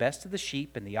Agag and the best of the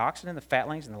sheep and the oxen and the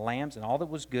fatlings and the lambs and all that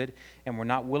was good, and were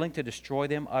not willing to destroy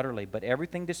them utterly. But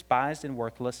everything despised and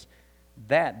worthless,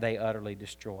 that they utterly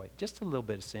destroyed. Just a little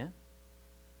bit of sin.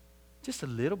 Just a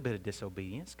little bit of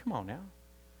disobedience. Come on now.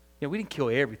 Yeah, we didn't kill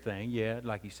everything, yeah,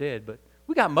 like you said, but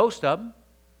we got most of them.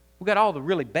 We got all the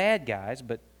really bad guys,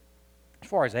 but as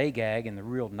far as Agag and the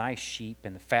real nice sheep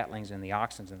and the fatlings and the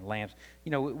oxen and the lambs,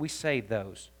 we saved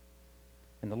those.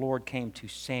 And the Lord came to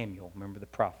Samuel, remember the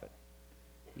prophet.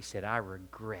 He said, "I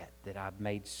regret that I've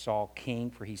made Saul king,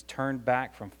 for he's turned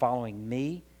back from following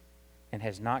me and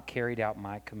has not carried out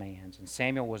my commands." And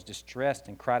Samuel was distressed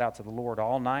and cried out to the Lord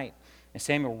all night. And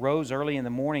Samuel rose early in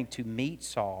the morning to meet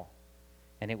Saul.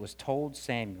 And it was told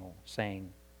Samuel,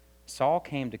 saying, "Saul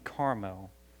came to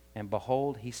Carmel, and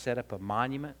behold, he set up a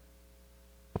monument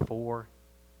for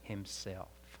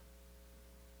himself."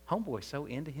 Homeboy's so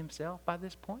into himself by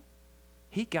this point.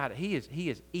 He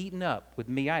is eaten up with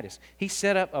meitis. He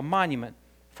set up a monument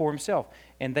for himself,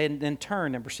 and then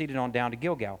turned and proceeded on down to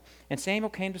Gilgal. And Samuel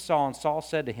came to Saul, and Saul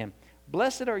said to him,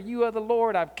 "Blessed are you of the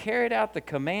Lord. I've carried out the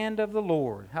command of the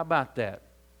Lord." How about that?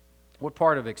 What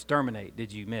part of exterminate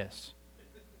did you miss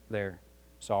there,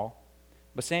 Saul?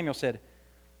 But Samuel said,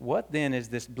 "What then is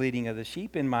this bleating of the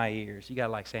sheep in my ears?" You got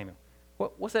to like Samuel.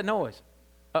 What's that noise?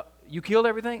 You killed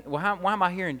everything? Well, why am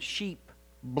I hearing sheep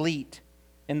bleat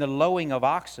and the lowing of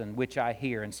oxen, which I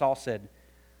hear? And Saul said,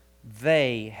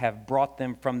 "They have brought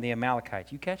them from the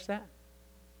Amalekites." You catch that?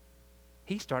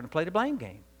 He's starting to play the blame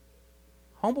game.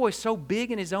 Homeboy's so big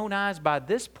in his own eyes by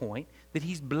this point that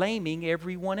he's blaming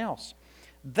everyone else.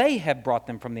 "They have brought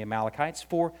them from the Amalekites,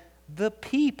 for the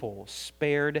people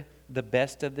spared the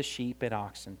best of the sheep and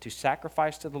oxen to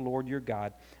sacrifice to the Lord your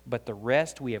God, but the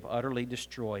rest we have utterly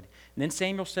destroyed." And then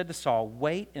Samuel said to Saul,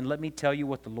 "Wait and let me tell you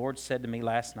what the Lord said to me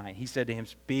last night." He said to him,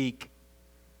 "Speak."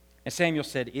 And Samuel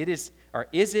said, is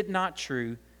it not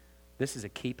true?" This is a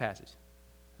key passage.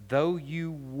 "Though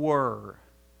you were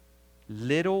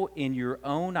little in your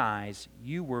own eyes,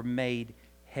 you were made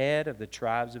head of the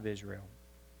tribes of Israel.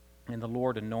 And the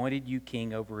Lord anointed you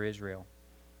king over Israel.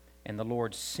 And the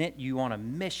Lord sent you on a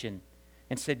mission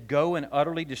and said, 'Go and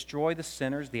utterly destroy the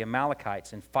sinners, the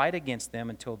Amalekites, and fight against them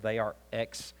until they are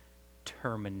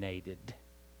exterminated.'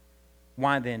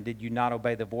 Why then did you not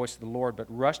obey the voice of the Lord, but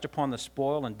rushed upon the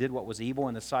spoil and did what was evil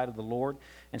in the sight of the Lord?"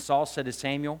 And Saul said to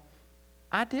Samuel,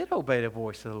 "I did obey the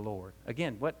voice of the Lord."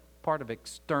 Again, what part of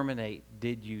exterminate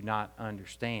did you not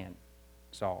understand,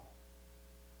 Saul?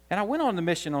 And I went on the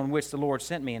mission on which the Lord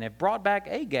sent me, and have brought back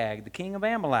Agag, the king of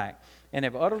Amalek, and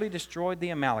have utterly destroyed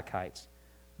the Amalekites.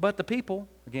 But the people,"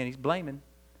 again he's blaming,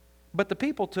 "but the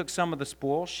people took some of the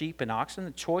spoil, sheep and oxen,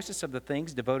 the choicest of the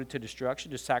things devoted to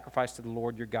destruction, to sacrifice to the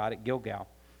Lord your God at Gilgal."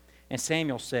 And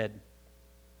Samuel said,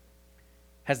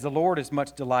 "Has the Lord as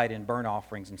much delight in burnt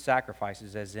offerings and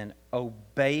sacrifices as in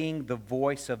obeying the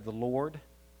voice of the Lord?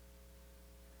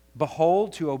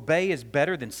 Behold, to obey is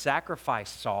better than sacrifice,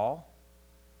 Saul."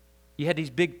 You had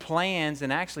these big plans,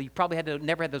 and actually you probably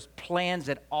never had those plans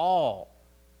at all.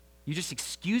 You're just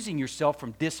excusing yourself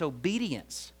from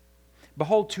disobedience.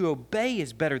 "Behold, to obey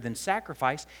is better than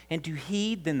sacrifice, and to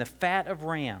heed than the fat of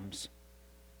rams."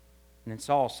 And then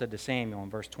Saul said to Samuel in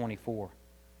verse 24,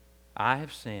 "I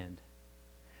have sinned.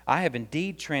 I have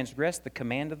indeed transgressed the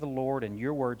command of the Lord and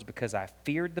your words, because I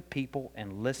feared the people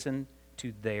and listened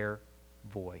to their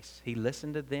voice." He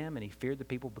listened to them and he feared the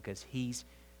people because he's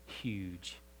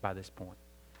huge by this point.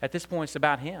 At this point, it's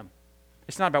about him.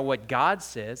 It's not about what God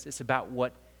says. It's about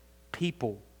what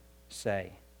people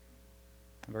say.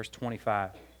 Verse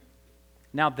 25.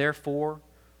 "Now therefore,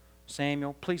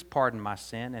 Samuel, please pardon my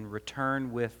sin and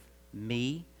return with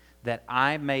me, that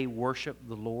I may worship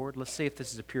the Lord." Let's see if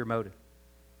this is a pure motive.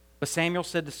 But Samuel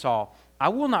said to Saul, "I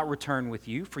will not return with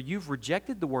you, for you've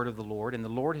rejected the word of the Lord, and the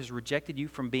Lord has rejected you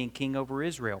from being king over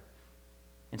Israel."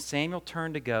 And Samuel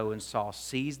turned to go, and Saul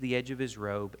seized the edge of his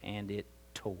robe, and it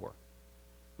tore.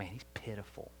 Man, he's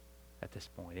pitiful at this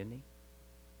point, isn't he?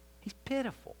 He's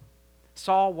pitiful.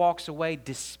 Samuel walks away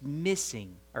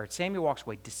dismissing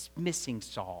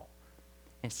Saul.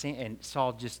 And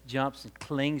Saul just jumps and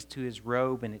clings to his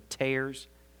robe, and it tears.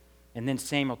 And then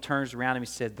Samuel turns around and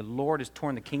he said, "The Lord has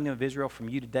torn the kingdom of Israel from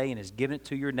you today and has given it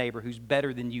to your neighbor who's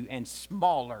better than you and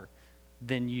smaller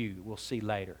than you." We'll see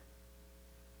later.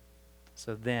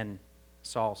 So then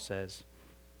Saul says,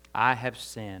 "I have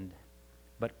sinned,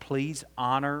 but please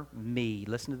honor me."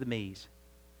 Listen to the me's.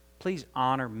 "Please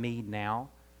honor me now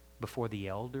before the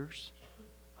elders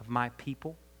of my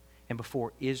people and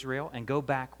before Israel, and go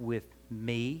back with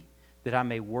me, that I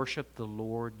may worship the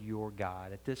Lord your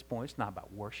God." At this point, it's not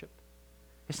about worship.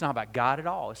 It's not about God at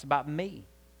all. It's about me.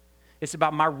 It's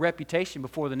about my reputation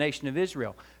before the nation of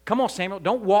Israel. Come on, Samuel,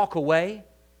 don't walk away.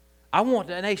 I want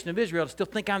the nation of Israel to still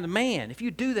think I'm the man. If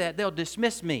you do that, they'll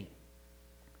dismiss me.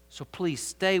 So please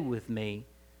stay with me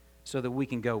so that we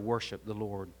can go worship the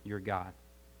Lord your God.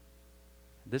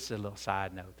 This is a little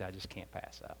side note that I just can't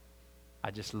pass up.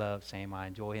 I just love Samuel. I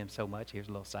enjoy him so much. Here's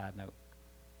a little side note.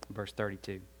 Verse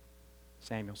 32.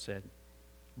 Samuel said,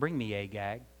 "Bring me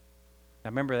Agag."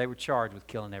 Now remember, they were charged with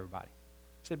killing everybody.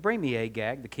 He said, "Bring me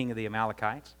Agag, the king of the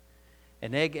Amalekites."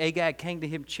 And Agag came to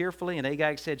him cheerfully, and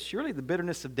Agag said, "Surely the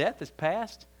bitterness of death is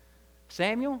past.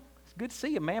 Samuel, it's good to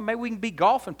see you, man. Maybe we can be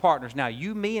golfing partners now.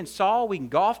 You, me, and Saul, we can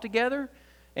golf together."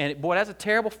 And boy, that's a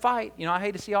terrible fight. You know, I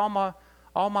hate to see all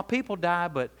my people die,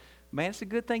 but man, it's a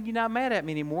good thing you're not mad at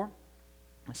me anymore.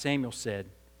 And Samuel said,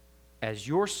 "As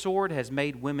your sword has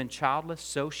made women childless,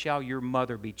 so shall your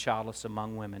mother be childless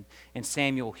among women." And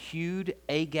Samuel hewed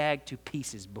Agag to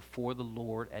pieces before the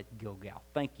Lord at Gilgal.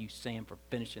 Thank you, Sam, for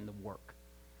finishing the work.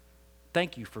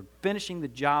 Thank you for finishing the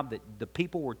job that the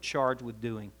people were charged with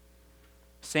doing.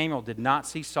 Samuel did not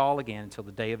see Saul again until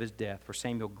the day of his death, for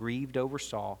Samuel grieved over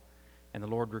Saul, and the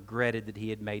Lord regretted that he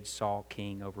had made Saul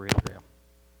king over Israel.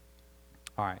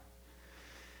 All right.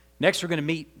 Next, we're going to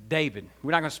meet David.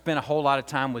 We're not going to spend a whole lot of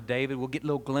time with David. We'll get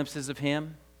little glimpses of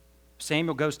him.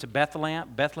 Samuel goes to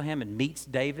Bethlehem and meets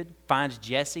David, finds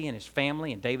Jesse and his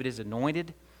family, and David is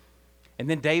anointed. And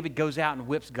then David goes out and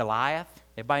whips Goliath.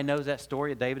 Everybody knows that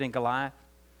story of David and Goliath.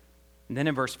 And then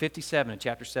in verse 57 of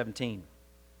chapter 17.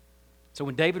 So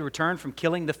when David returned from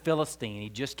killing the Philistine, he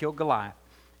just killed Goliath,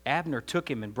 Abner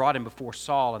took him and brought him before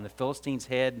Saul, and the Philistine's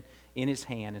head in his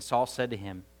hand. And Saul said to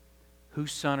him,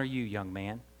 "Whose son are you, young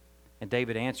man?" And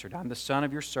David answered, "I'm the son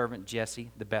of your servant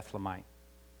Jesse the Bethlehemite."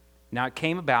 Now it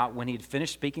came about when he had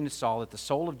finished speaking to Saul that the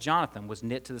soul of Jonathan was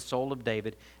knit to the soul of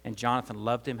David, and Jonathan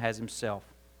loved him as himself.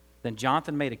 Then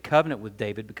Jonathan made a covenant with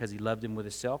David because he loved him with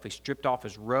himself. He stripped off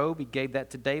his robe, he gave that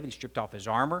to David. He stripped off his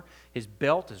armor, his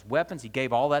belt, his weapons, he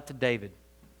gave all that to David.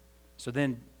 So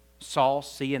then Saul,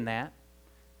 seeing that,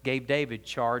 gave David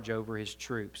charge over his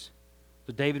troops.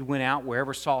 So David went out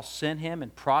wherever Saul sent him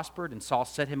and prospered, and Saul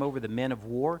set him over the men of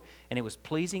war, and it was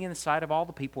pleasing in the sight of all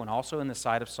the people and also in the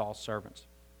sight of Saul's servants.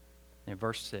 And in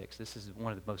verse 6, this is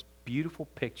one of the most beautiful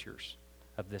pictures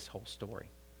of this whole story,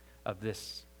 of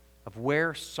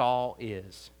where Saul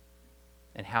is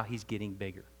and how he's getting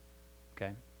bigger.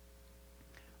 Okay?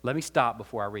 Let me stop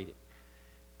before I read it.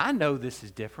 I know this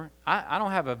is different. I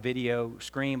don't have a video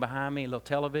screen behind me, a little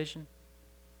television.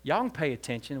 Y'all can pay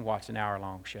attention and watch an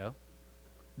hour-long show.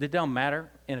 That don't matter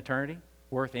in eternity,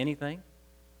 worth anything.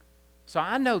 So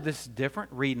I know this is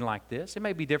different, reading like this. It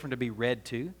may be different to be read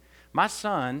to. My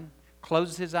son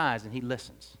closes his eyes and he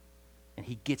listens, and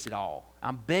he gets it all.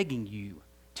 I'm begging you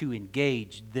to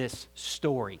engage this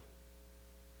story.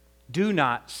 Do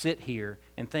not sit here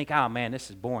and think, oh man, this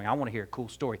is boring. I want to hear a cool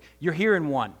story. You're hearing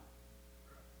one.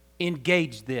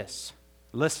 Engage this.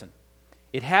 Listen.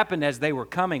 It happened as they were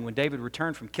coming, when David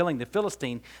returned from killing the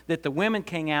Philistine, that the women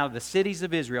came out of the cities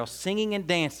of Israel singing and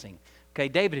dancing. Okay,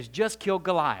 David has just killed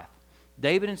Goliath.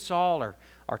 David and Saul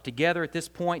are together at this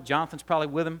point. Jonathan's probably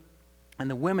with him. And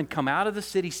the women come out of the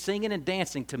city singing and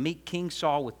dancing to meet King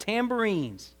Saul with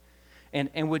tambourines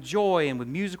and with joy and with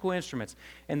musical instruments.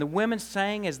 And the women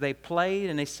sang as they played,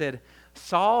 and they said,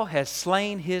 Saul has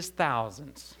slain his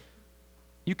thousands.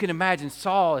 You can imagine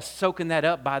Saul is soaking that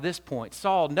up by this point.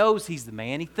 Saul knows he's the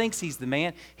man. He thinks he's the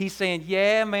man. He's saying,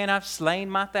 yeah, man, I've slain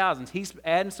my thousands. He's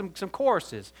adding some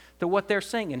choruses to what they're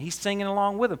singing. He's singing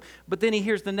along with them. But then he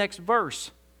hears the next verse.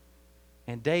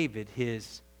 And David,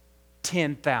 his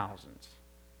 10,000s.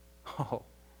 Oh,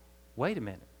 wait a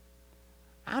minute.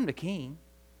 I'm the king.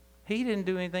 He didn't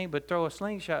do anything but throw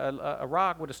a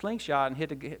rock with a slingshot and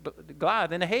hit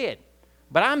Goliath in the head.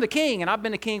 But I'm the king, and I've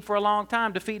been the king for a long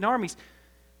time, defeating armies.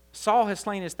 Saul has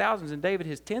slain his thousands, and David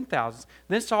his 10,000s.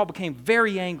 Then Saul became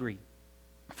very angry,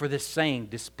 for this saying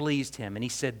displeased him. And he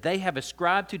said, they have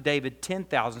ascribed to David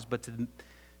 10,000s, but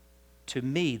to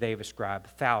me they have ascribed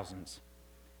thousands.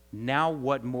 Now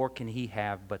what more can he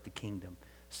have but the kingdom?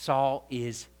 Saul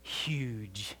is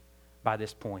huge by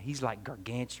this point. He's like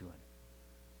gargantuan.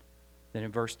 Then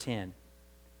in verse 10,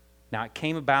 now it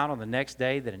came about on the next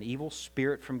day that an evil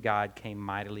spirit from God came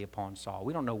mightily upon Saul.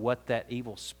 We don't know what that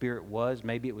evil spirit was.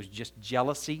 Maybe it was just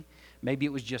jealousy. Maybe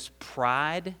it was just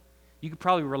pride. You could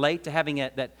probably relate to having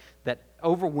that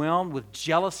overwhelmed with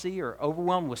jealousy or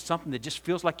overwhelmed with something that just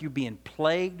feels like you're being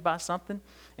plagued by something.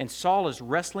 And Saul is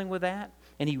wrestling with that.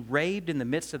 And he raved in the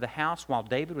midst of the house while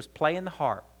David was playing the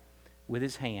harp with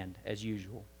his hand as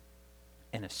usual.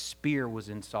 And a spear was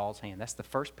in Saul's hand. That's the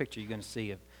first picture you're going to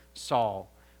see of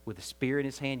Saul with a spear in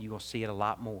his hand. You're going to see it a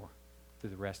lot more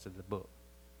through the rest of the book.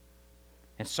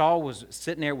 And Saul was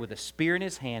sitting there with a spear in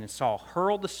his hand, and Saul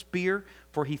hurled the spear,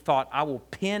 for he thought, I will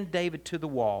pin David to the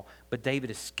wall. But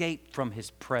David escaped from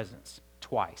his presence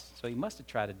twice. So he must have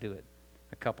tried to do it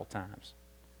a couple times.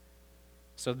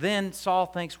 So then Saul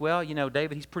thinks, well,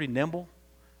 David, he's pretty nimble.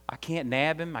 I can't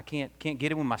nab him. I can't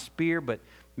get him with my spear, but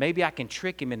maybe I can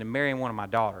trick him into marrying one of my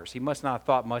daughters. He must not have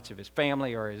thought much of his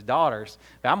family or his daughters.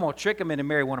 But I'm going to trick him into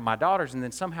marrying one of my daughters, and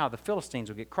then somehow the Philistines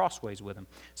will get crossways with him.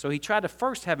 So he tried to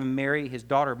first have him marry his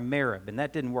daughter Merab, and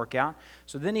that didn't work out.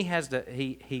 So then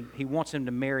he wants him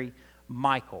to marry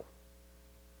Michal.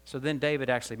 So then David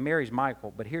actually marries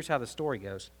Michal, but here's how the story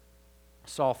goes.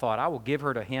 Saul thought, I will give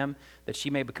her to him, that she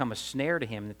may become a snare to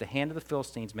him, and that the hand of the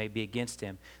Philistines may be against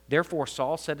him. Therefore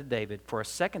Saul said to David, for a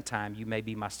second time you may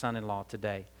be my son-in-law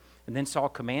today. And then Saul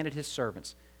commanded his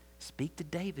servants, speak to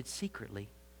David secretly,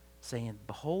 saying,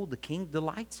 behold, the king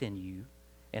delights in you,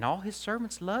 and all his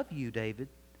servants love you, David.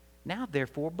 Now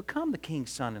therefore become the king's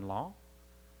son-in-law.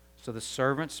 So the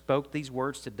servants spoke these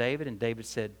words to David, and David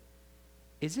said,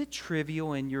 is it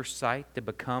trivial in your sight to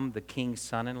become the king's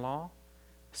son-in-law,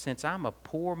 since I'm a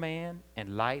poor man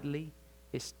and lightly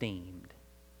esteemed?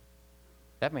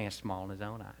 That man's small in his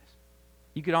own eyes.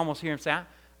 You could almost hear him say,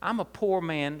 I'm a poor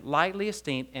man, lightly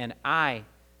esteemed, and I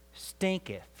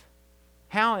stinketh.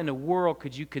 How in the world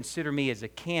could you consider me as a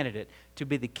candidate to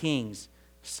be the king's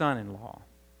son-in-law?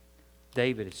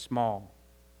 David is small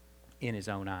in his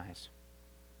own eyes.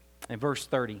 In verse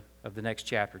 30 of the next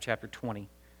chapter, chapter 20,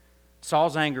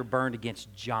 Saul's anger burned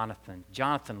against Jonathan.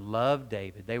 Jonathan loved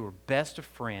David. They were best of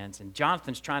friends. And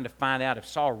Jonathan's trying to find out if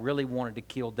Saul really wanted to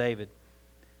kill David.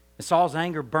 And Saul's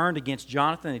anger burned against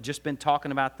Jonathan. He'd just been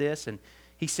talking about this. And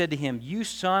he said to him, you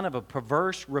son of a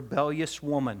perverse, rebellious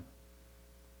woman.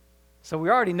 So we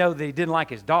already know that he didn't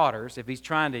like his daughters if he's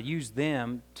trying to use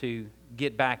them to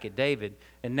get back at David.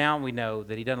 And now we know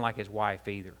that he doesn't like his wife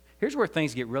either. Here's where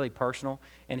things get really personal.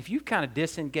 And if you've kind of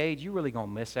disengaged, you're really going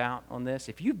to miss out on this.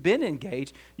 If you've been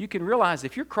engaged, you can realize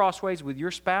if you're crossways with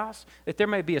your spouse, that there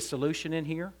may be a solution in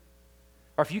here.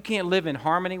 Or if you can't live in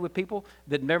harmony with people,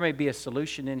 that there may be a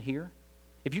solution in here.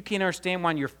 If you can't understand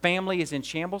why your family is in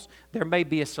shambles, there may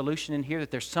be a solution in here, that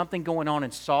there's something going on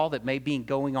in Saul that may be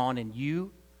going on in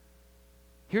you.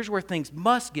 Here's where things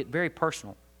must get very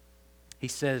personal. He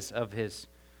says of his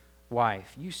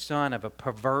wife, you son of a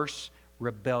perverse,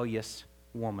 rebellious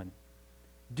woman.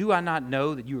 Do I not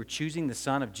know that you are choosing the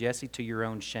son of Jesse to your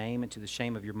own shame and to the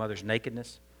shame of your mother's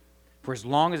nakedness? For as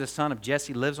long as the son of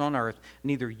Jesse lives on earth,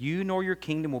 neither you nor your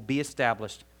kingdom will be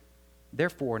established.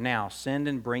 Therefore now send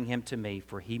and bring him to me,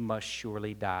 for he must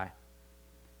surely die."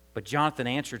 But Jonathan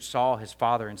answered Saul his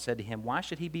father and said to him, "Why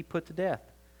should he be put to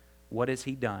death? What has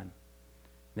he done?"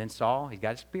 Then Saul, he's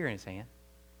got a spear in his hand.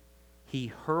 He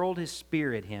hurled his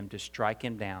spear at him to strike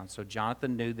him down. So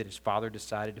Jonathan knew that his father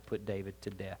decided to put David to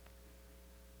death.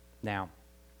 Now,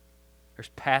 there's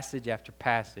passage after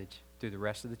passage through the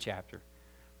rest of the chapter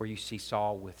where you see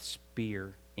Saul with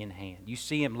spear in hand. You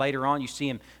see him later on, you see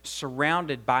him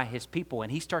surrounded by his people,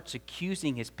 and he starts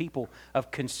accusing his people of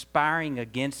conspiring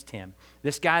against him.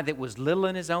 This guy that was little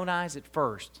in his own eyes at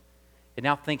first, it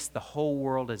now thinks the whole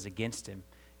world is against him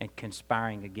and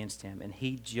conspiring against him, and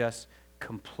he just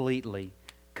completely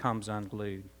comes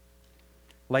unglued.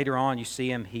 Later on, you see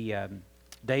him,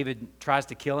 David tries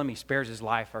to kill him, he spares his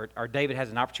life, or David has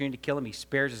an opportunity to kill him, he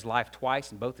spares his life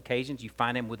twice. In both occasions, you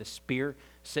find him with a spear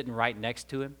sitting right next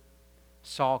to him.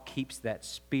 Saul keeps that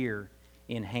spear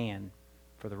in hand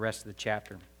for the rest of the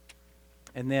chapter.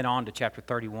 And then on to chapter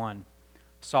 31,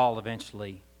 Saul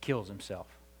eventually kills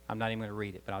himself. I'm not even going to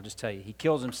read it, but I'll just tell you. He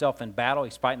kills himself in battle.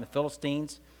 He's fighting the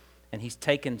Philistines, and he's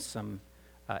taken some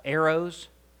arrows,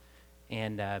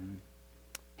 and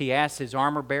he asks his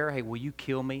armor bearer, "Hey, will you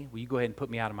kill me? Will you go ahead and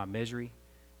put me out of my misery?"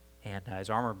 And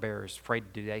his armor bearer is afraid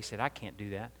to do that. He said, "I can't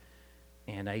do that."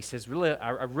 And he says,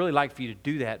 I'd really like for you to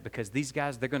do that, because these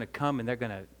guys, they're going to come and they're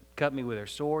going to cut me with their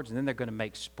swords, and then they're going to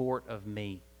make sport of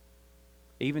me.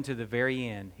 Even to the very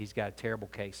end, he's got a terrible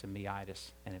case of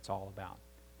meitis, and it's all about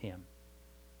him.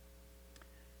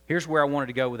 Here's where I wanted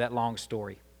to go with that long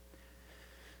story.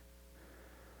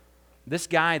 This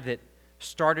guy that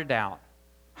started out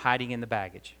hiding in the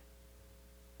baggage,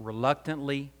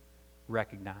 reluctantly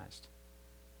recognized.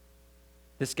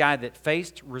 This guy that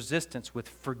faced resistance with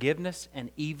forgiveness and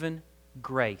even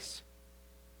grace.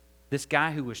 This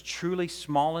guy who was truly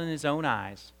small in his own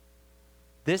eyes.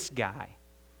 This guy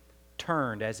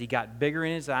turned, as he got bigger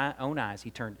in his own eyes, he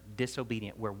turned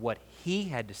disobedient, where what he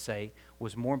had to say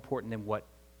was more important than what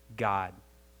God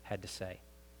had to say.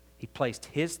 He placed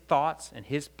his thoughts and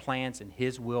his plans and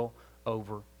his will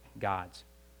over God's.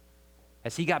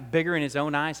 As he got bigger in his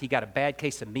own eyes, he got a bad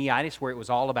case of meitis, where it was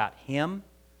all about him,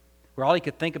 where all he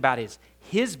could think about is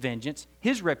his vengeance,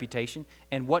 his reputation,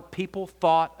 and what people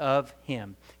thought of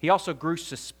him. He also grew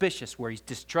suspicious, where he's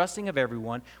distrusting of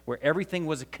everyone, where everything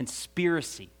was a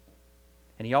conspiracy.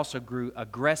 And he also grew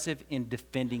aggressive in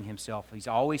defending himself. He's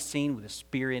always seen with a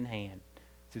spear in hand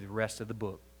through the rest of the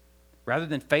book. Rather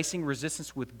than facing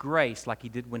resistance with grace like he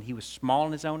did when he was small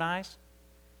in his own eyes,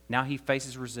 now he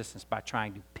faces resistance by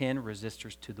trying to pin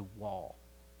resistors to the wall.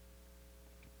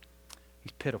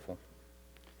 He's pitiful.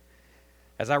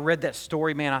 As I read that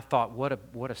story, man, I thought, what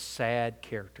a sad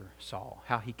character, Saul,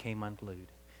 how he came unglued.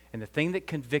 And the thing that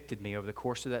convicted me over the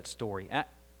course of that story,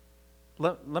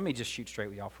 let me just shoot straight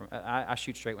with y'all. I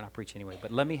shoot straight when I preach anyway,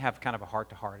 but let me have kind of a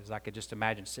heart-to-heart, as I could just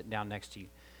imagine sitting down next to you.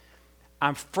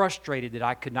 I'm frustrated that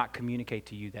I could not communicate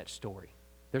to you that story.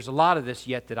 There's a lot of this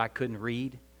yet that I couldn't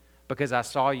read because I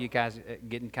saw you guys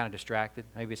getting kind of distracted.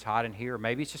 Maybe it's hot in here, or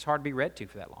maybe it's just hard to be read to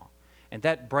for that long. And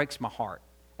that breaks my heart.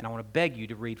 And I want to beg you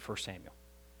to read 1 Samuel.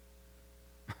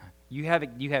 You have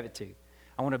it too.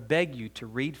 I want to beg you to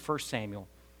read 1 Samuel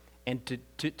and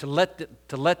to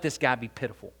let this guy be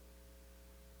pitiful,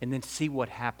 and then see what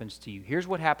happens to you. Here's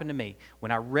what happened to me.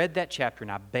 When I read that chapter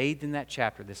and I bathed in that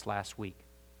chapter this last week,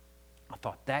 I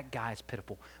thought, that guy is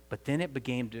pitiful. But then it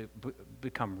began to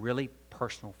become really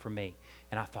personal for me.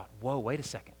 And I thought, whoa, wait a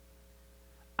second.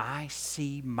 I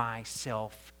see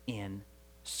myself in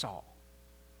Saul.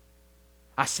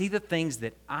 I see the things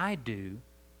that I do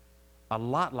a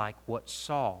lot like what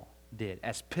Saul did.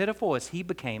 As pitiful as he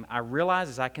became, I realize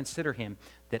as I consider him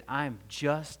that I'm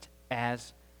just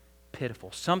as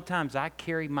pitiful. Sometimes I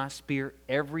carry my spear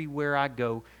everywhere I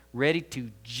go, ready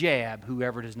to jab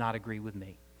whoever does not agree with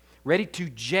me. Ready to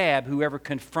jab whoever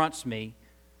confronts me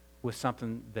with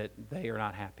something that they are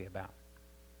not happy about.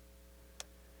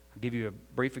 I'll give you a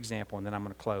brief example, and then I'm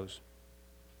going to close.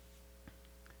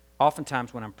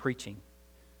 Oftentimes when I'm preaching,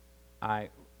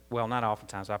 not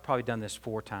oftentimes, I've probably done this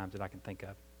 4 times that I can think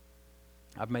of.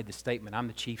 I've made the statement, I'm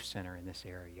the chief sinner in this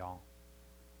area, y'all.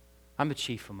 I'm the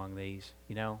chief among these,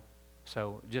 you know.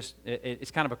 So just, it's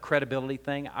kind of a credibility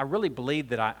thing. I really believe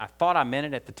that I thought I meant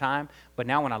it at the time, but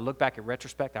now when I look back at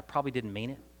retrospect, I probably didn't mean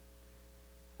it.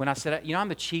 When I said, I'm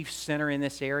the chief sinner in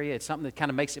this area, it's something that kind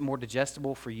of makes it more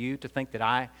digestible for you to think that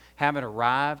I haven't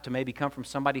arrived, to maybe come from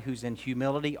somebody who's in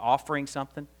humility offering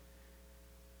something.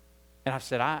 And I've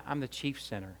said, I'm the chief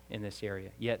sinner in this area.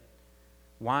 Yet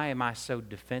Why am I so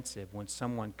defensive when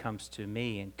someone comes to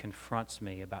me and confronts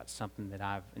me about something that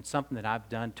I've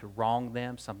done to wrong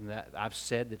them, something that I've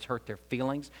said that's hurt their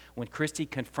feelings? When Christy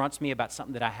confronts me about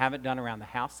something that I haven't done around the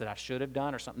house that I should have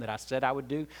done, or something that I said I would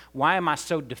do, why am I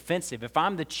so defensive? If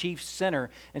I'm the chief sinner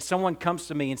and someone comes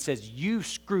to me and says, "You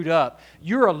screwed up,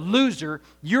 you're a loser,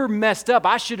 you're messed up,"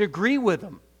 I should agree with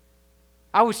them.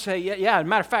 I would say, yeah. As a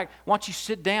matter of fact, why don't you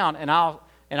sit down and I'll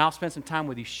spend some time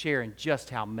with you sharing just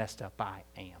how messed up I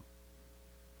am.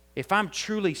 If I'm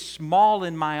truly small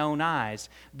in my own eyes,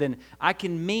 then I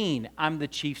can mean I'm the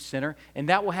chief sinner, and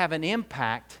that will have an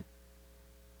impact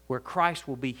where Christ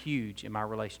will be huge in my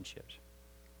relationships.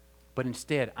 But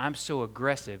instead, I'm so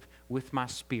aggressive with my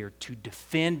spear to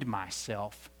defend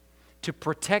myself, to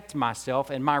protect myself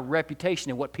and my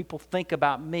reputation and what people think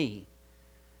about me,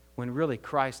 when really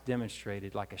Christ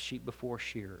demonstrated like a sheep before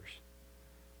shearers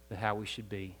that how we should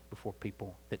be before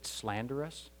people that slander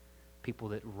us, people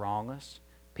that wrong us,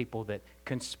 people that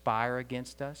conspire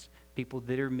against us, people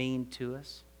that are mean to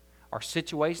us. Our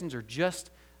situations are just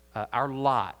our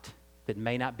lot that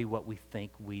may not be what we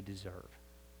think we deserve.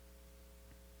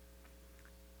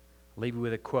 I'll leave you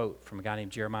with a quote from a guy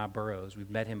named Jeremiah Burroughs.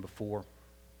 We've met him before.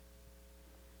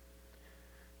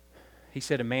 He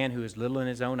said, "A man who is little in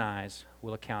his own eyes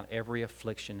will account every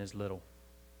affliction as little,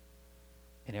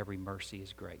 and every mercy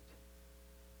is great."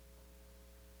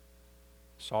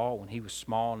 Saul, when he was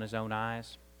small in his own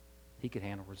eyes, he could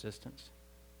handle resistance.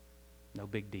 No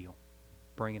big deal.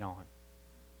 Bring it on.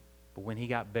 But when he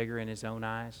got bigger in his own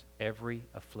eyes, every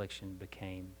affliction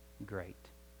became great.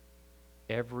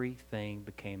 Everything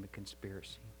became a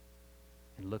conspiracy.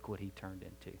 And look what he turned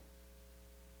into.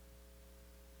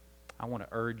 I want to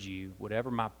urge you, whatever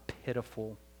my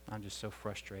pitiful, I'm just so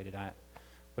frustrated,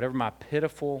 whatever my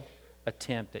pitiful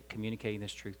attempt at communicating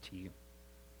this truth to you,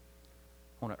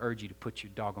 I want to urge you to put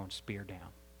your doggone spear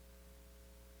down.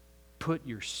 Put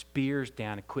your spears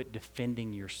down and quit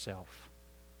defending yourself.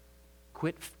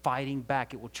 Quit fighting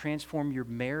back. It will transform your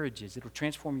marriages. It will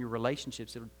transform your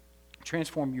relationships. It will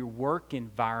transform your work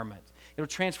environment. It will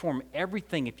transform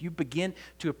everything. If you begin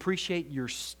to appreciate your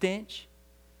stench,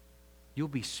 you'll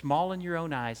be small in your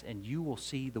own eyes and you will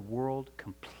see the world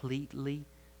completely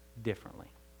differently.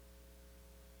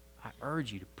 I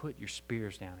urge you to put your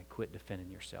spears down and quit defending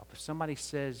yourself. If somebody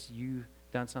says you've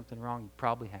done something wrong, you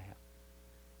probably have.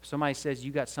 If somebody says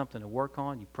you got something to work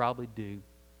on, you probably do.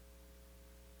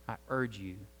 I urge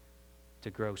you to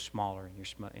grow smaller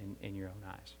in your own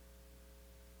eyes.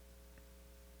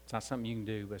 It's not something you can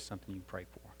do, but it's something you can pray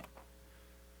for.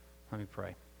 Let me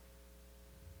pray.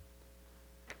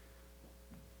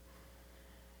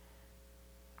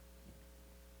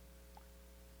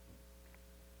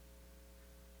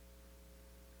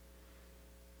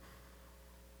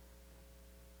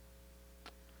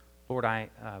 Lord, I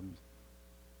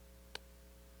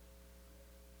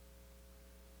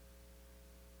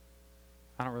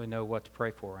don't really know what to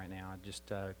pray for right now. I'm just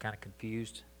kind of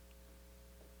confused,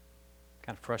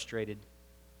 kind of frustrated.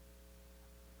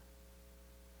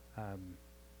 I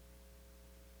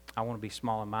want to be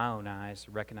small in my own eyes,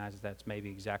 recognize that that's maybe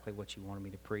exactly what you wanted me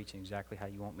to preach and exactly how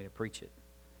you want me to preach it.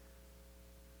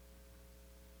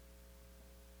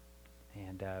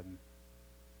 And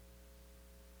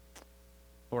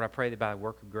Lord, I pray that by the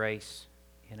work of grace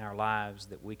in our lives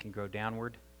that we can grow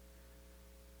downward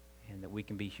and that we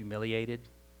can be humiliated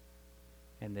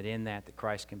and that in that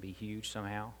Christ can be huge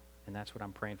somehow. And that's what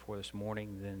I'm praying for this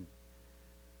morning. Then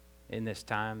in this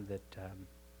time that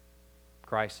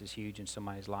Christ is huge in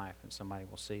somebody's life and somebody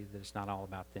will see that it's not all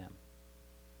about them.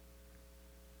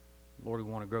 Lord, we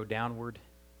want to grow downward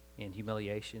in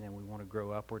humiliation and we want to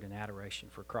grow upward in adoration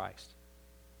for Christ.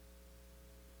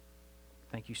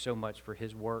 Thank you so much for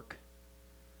His work.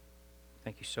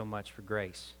 Thank you so much for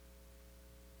grace.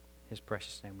 In His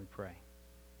precious name we pray.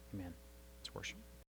 Amen. Let's worship.